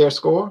justify their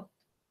score?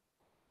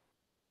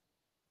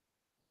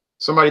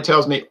 Somebody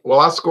tells me, well,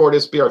 I scored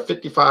this beer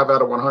 55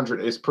 out of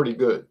 100. It's pretty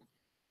good.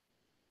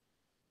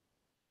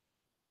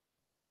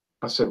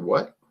 I said,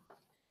 what?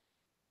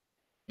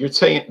 You're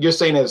saying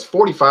that it's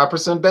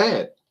 45%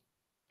 bad.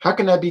 How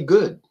can that be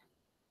good?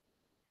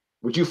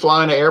 Would you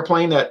fly in an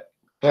airplane that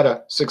had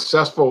a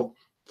successful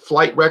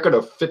flight record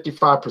of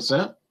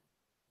 55%?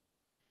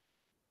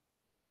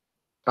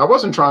 I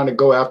wasn't trying to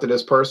go after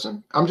this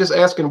person. I'm just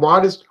asking, why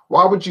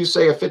would you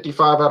say a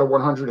 55 out of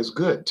 100 is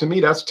good? To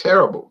me, that's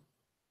terrible.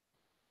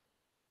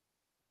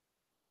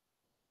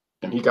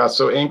 And he got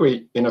so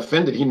angry and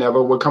offended, he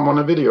never would come on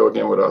a video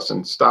again with us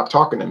and stop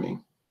talking to me.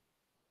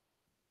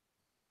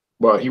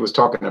 Well, he was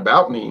talking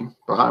about me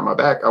behind my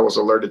back. I was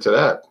alerted to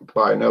that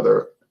by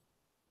another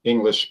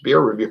English beer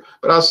review.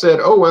 But I said,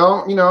 oh,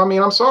 well, you know, I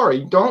mean, I'm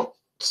sorry. Don't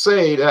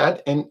say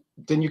that, and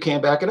then you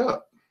can't back it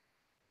up.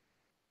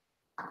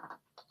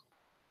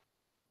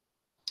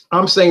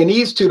 I'm saying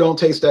these two don't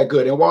taste that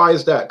good. And why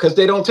is that? Because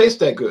they don't taste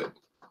that good.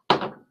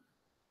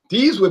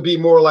 These would be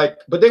more like,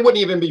 but they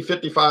wouldn't even be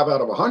 55 out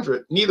of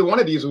 100. Neither one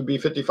of these would be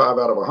 55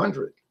 out of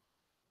 100.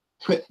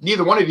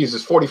 Neither one of these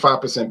is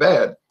 45%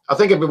 bad. I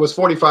think if it was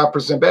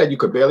 45% bad, you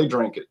could barely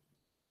drink it.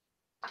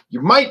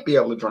 You might be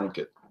able to drink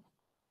it,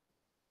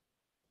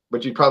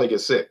 but you'd probably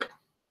get sick.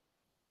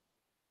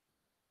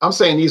 I'm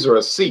saying these are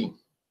a C,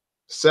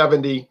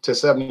 70 to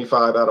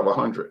 75 out of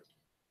 100.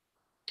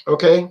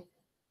 Okay?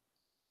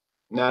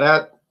 Now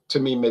that, to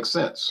me, makes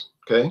sense.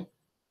 Okay?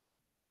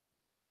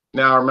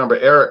 Now I remember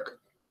Eric,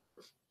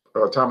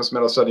 Thomas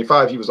Meadows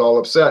 75, he was all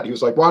upset. He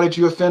was like, why did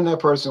you offend that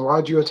person? Why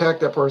did you attack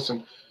that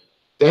person?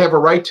 They have a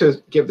right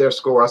to give their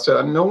score. I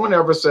said, no one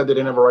ever said they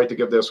didn't have a right to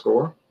give their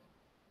score.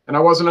 And I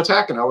wasn't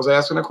attacking. I was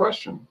asking a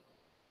question.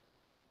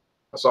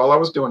 That's all I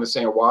was doing, is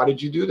saying, why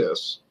did you do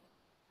this?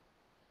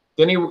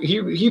 Then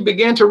he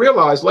began to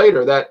realize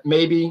later that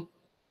maybe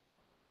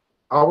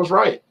I was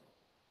right.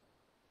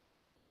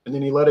 And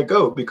then he let it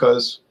go,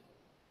 because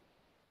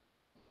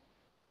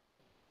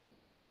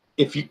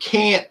if you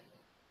can't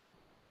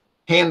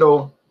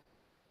handle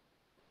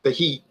the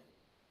heat,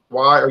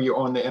 why are you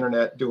on the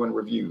internet doing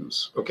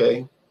reviews?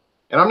 Okay.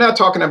 And I'm not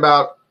talking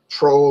about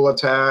troll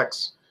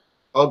attacks,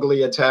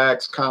 ugly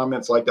attacks,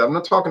 comments like that. I'm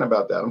not talking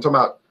about that. I'm talking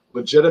about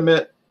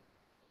legitimate,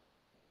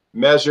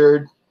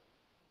 measured,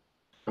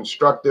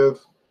 constructive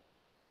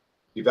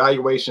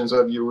evaluations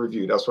of your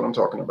review. That's what I'm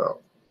talking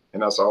about.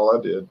 And that's all I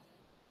did.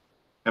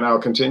 And I'll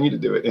continue to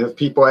do it. And if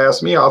people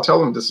ask me, I'll tell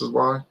them this is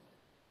why.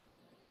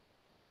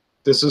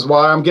 This is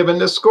why I'm giving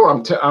this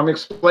score. I'm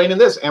explaining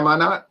this, am I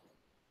not?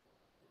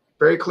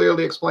 Very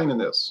clearly explaining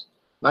this.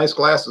 Nice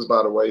glasses,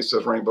 by the way,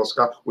 says Rainbow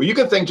Scott. Well, you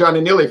can thank Johnny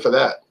Neely for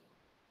that,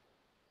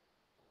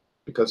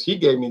 because he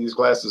gave me these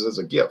glasses as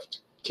a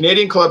gift.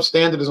 Canadian Club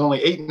standard is only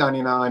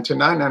 $8.99 to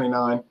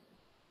 $9.99.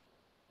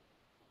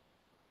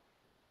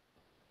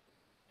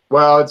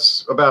 Well,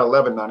 it's about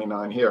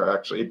 $11.99 here,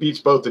 actually. It beats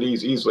both of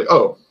these easily.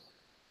 Oh,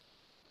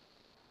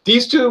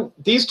 these two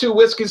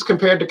whiskeys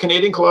compared to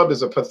Canadian Club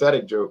is a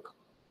pathetic joke.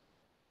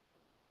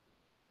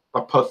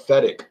 A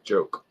pathetic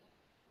joke.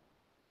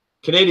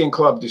 Canadian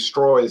Club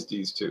destroys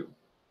these two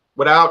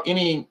without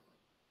any.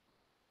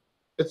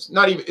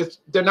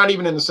 They're not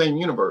even in the same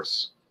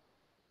universe.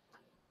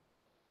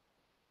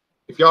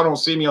 If y'all don't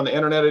see me on the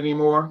internet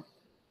anymore,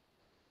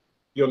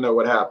 you'll know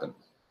what happened.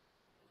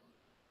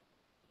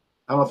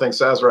 I don't think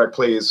Sazerac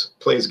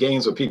plays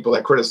games with people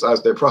that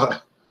criticize their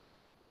product.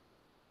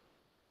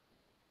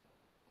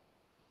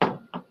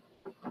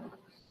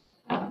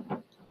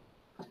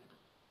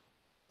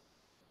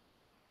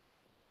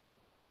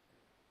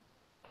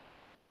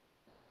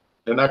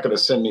 They're not going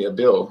to send me a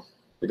bill.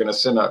 They're going to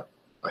send a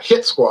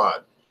hit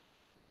squad.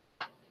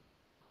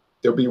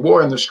 There'll be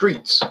war in the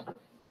streets.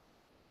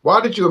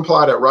 Why did you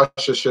imply that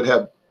Russia should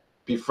have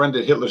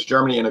befriended Hitler's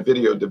Germany in a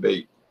video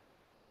debate?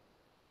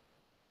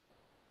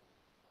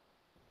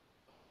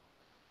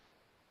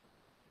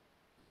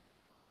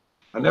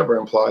 I never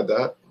implied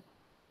that.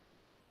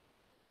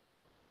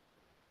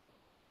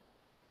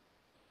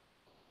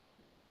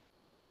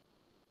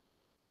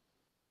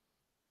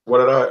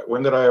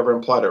 When did I ever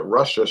imply that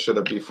Russia should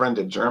have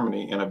befriended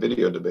Germany in a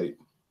video debate?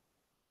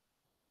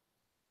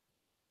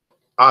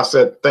 I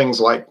said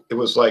things like it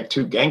was like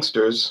two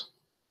gangsters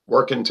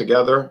working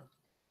together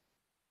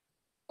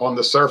on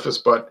the surface,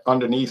 but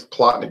underneath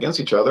plotting against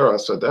each other. I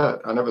said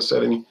that. I never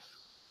said any.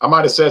 I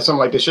might have said something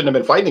like they shouldn't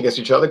have been fighting against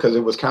each other because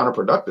it was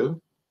counterproductive.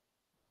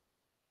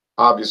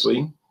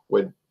 Obviously,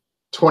 with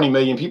 20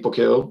 million people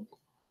killed,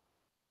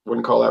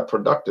 wouldn't call that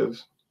productive.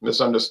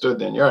 Misunderstood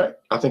then. You're right.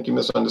 I think you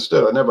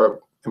misunderstood. I never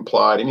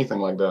implied anything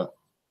like that.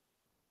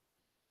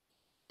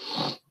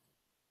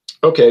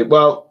 Okay,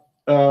 well,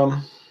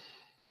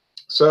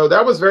 so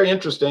that was very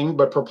interesting,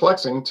 but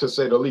perplexing to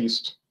say the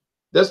least.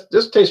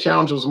 This taste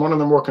challenge was one of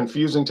the more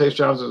confusing taste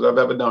challenges I've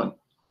ever done.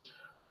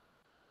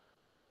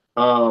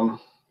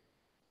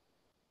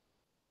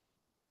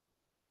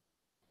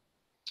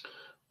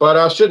 But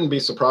I shouldn't be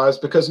surprised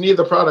because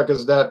neither product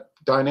is that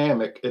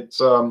dynamic.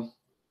 It's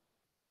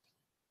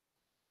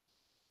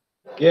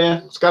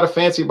yeah, it's got a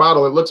fancy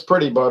bottle. It looks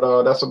pretty,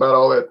 but that's about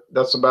all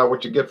that's about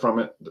what you get from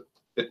it.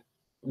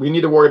 We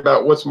need to worry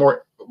about what's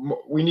more.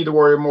 We need to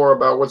worry more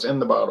about what's in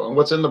the bottle, and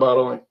what's in the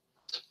bottle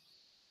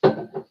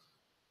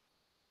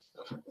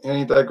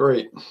ain't that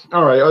great.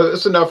 All right,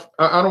 it's enough.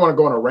 I don't want to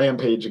go on a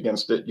rampage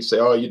against it. You say,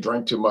 oh, you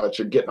drank too much,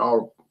 you're getting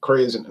all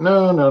crazy.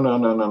 No, no, no,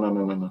 no, no, no,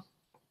 no, no, no.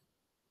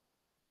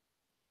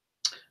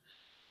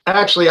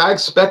 Actually, I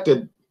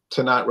expected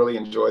to not really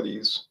enjoy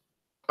these.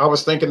 I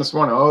was thinking this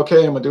morning,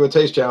 okay, I'm gonna do a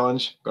taste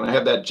challenge. Gonna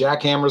have that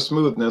jackhammer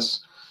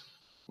smoothness,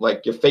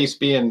 like your face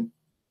being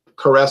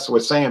caressed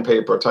with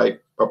sandpaper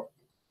type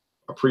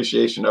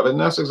appreciation of it. And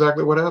that's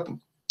exactly what happened.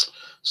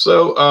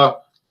 So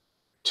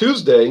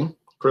Tuesday,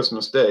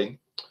 Christmas Day,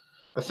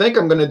 I think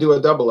I'm going to do a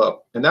double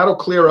up, and that'll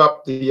clear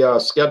up the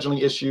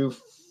scheduling issue.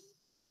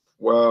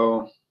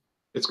 Well,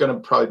 it's going to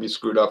probably be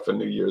screwed up for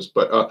New Year's,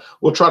 but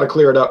we'll try to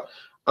clear it up.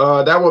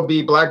 That will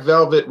be Black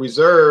Velvet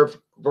Reserve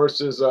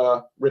versus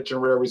Rich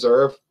and Rare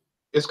Reserve.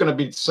 It's going to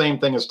be the same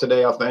thing as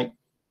today, I think,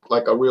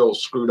 like a real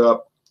screwed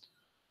up.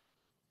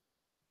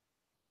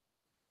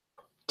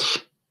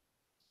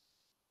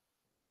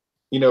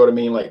 You know what I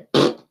mean? Like,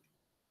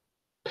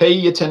 pay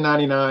your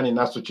 $10.99 and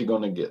that's what you're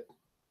going to get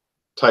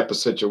type of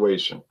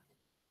situation.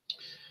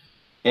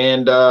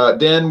 And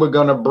then we're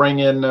going to bring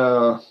in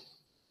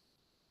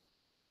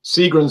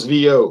Seagram's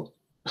VO.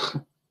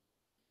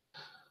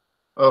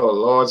 Oh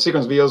Lord,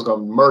 Seagram's VO is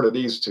going to murder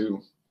these two.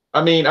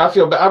 I mean, I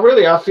feel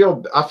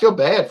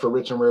bad for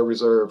Rich and Rare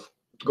Reserve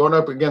going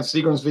up against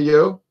Seagram's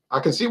VO. I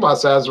can see why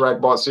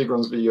Sazerac bought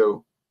Seagram's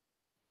VO.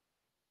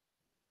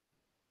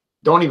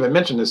 Don't even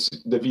mention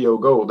the VO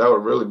Gold. That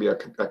would really be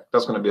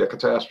that's going to be a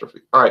catastrophe.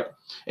 All right.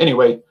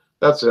 Anyway,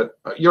 that's it.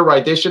 You're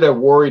right. They should have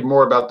worried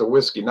more about the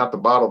whiskey, not the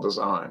bottle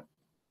design.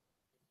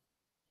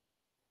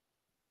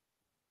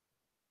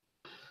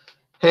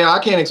 Hey, I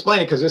can't explain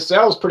it because it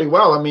sells pretty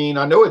well. I mean,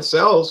 I know it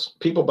sells.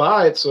 People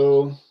buy it,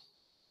 so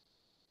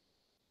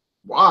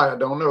why? I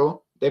don't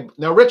know.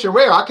 Now, Rich and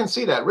Rare, I can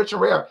see that. Rich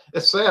and Rare,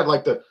 it's sad.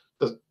 Like the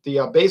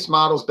base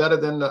model's better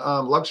than the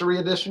luxury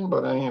edition,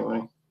 but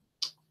anyway,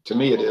 to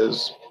me it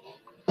is.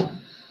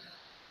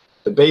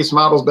 The base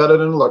model's better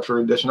than the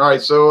luxury edition. All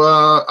right, so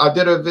I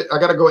got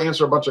to go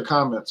answer a bunch of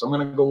comments. I'm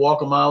going to go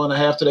walk 1.5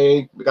 miles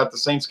today. We got the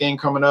Saints game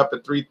coming up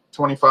at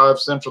 3:25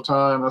 Central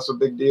Time. That's a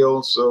big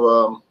deal.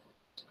 So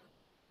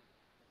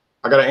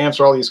I got to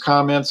answer all these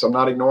comments. I'm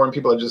not ignoring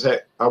people.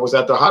 I was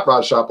at the hot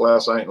rod shop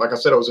last night. Like I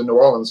said, I was in New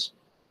Orleans.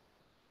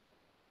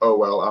 Oh,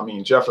 well, I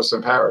mean,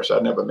 Jefferson Parish. I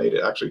never made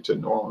it actually to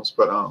New Orleans,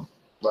 but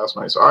last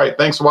night. So, all right,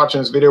 thanks for watching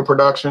this video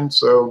production.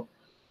 So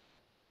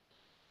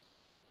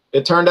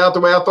it turned out the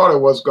way I thought it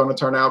was going to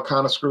turn out,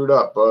 kind of screwed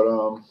up.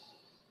 But,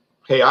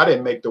 hey, I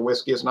didn't make the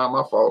whiskey. It's not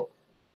my fault.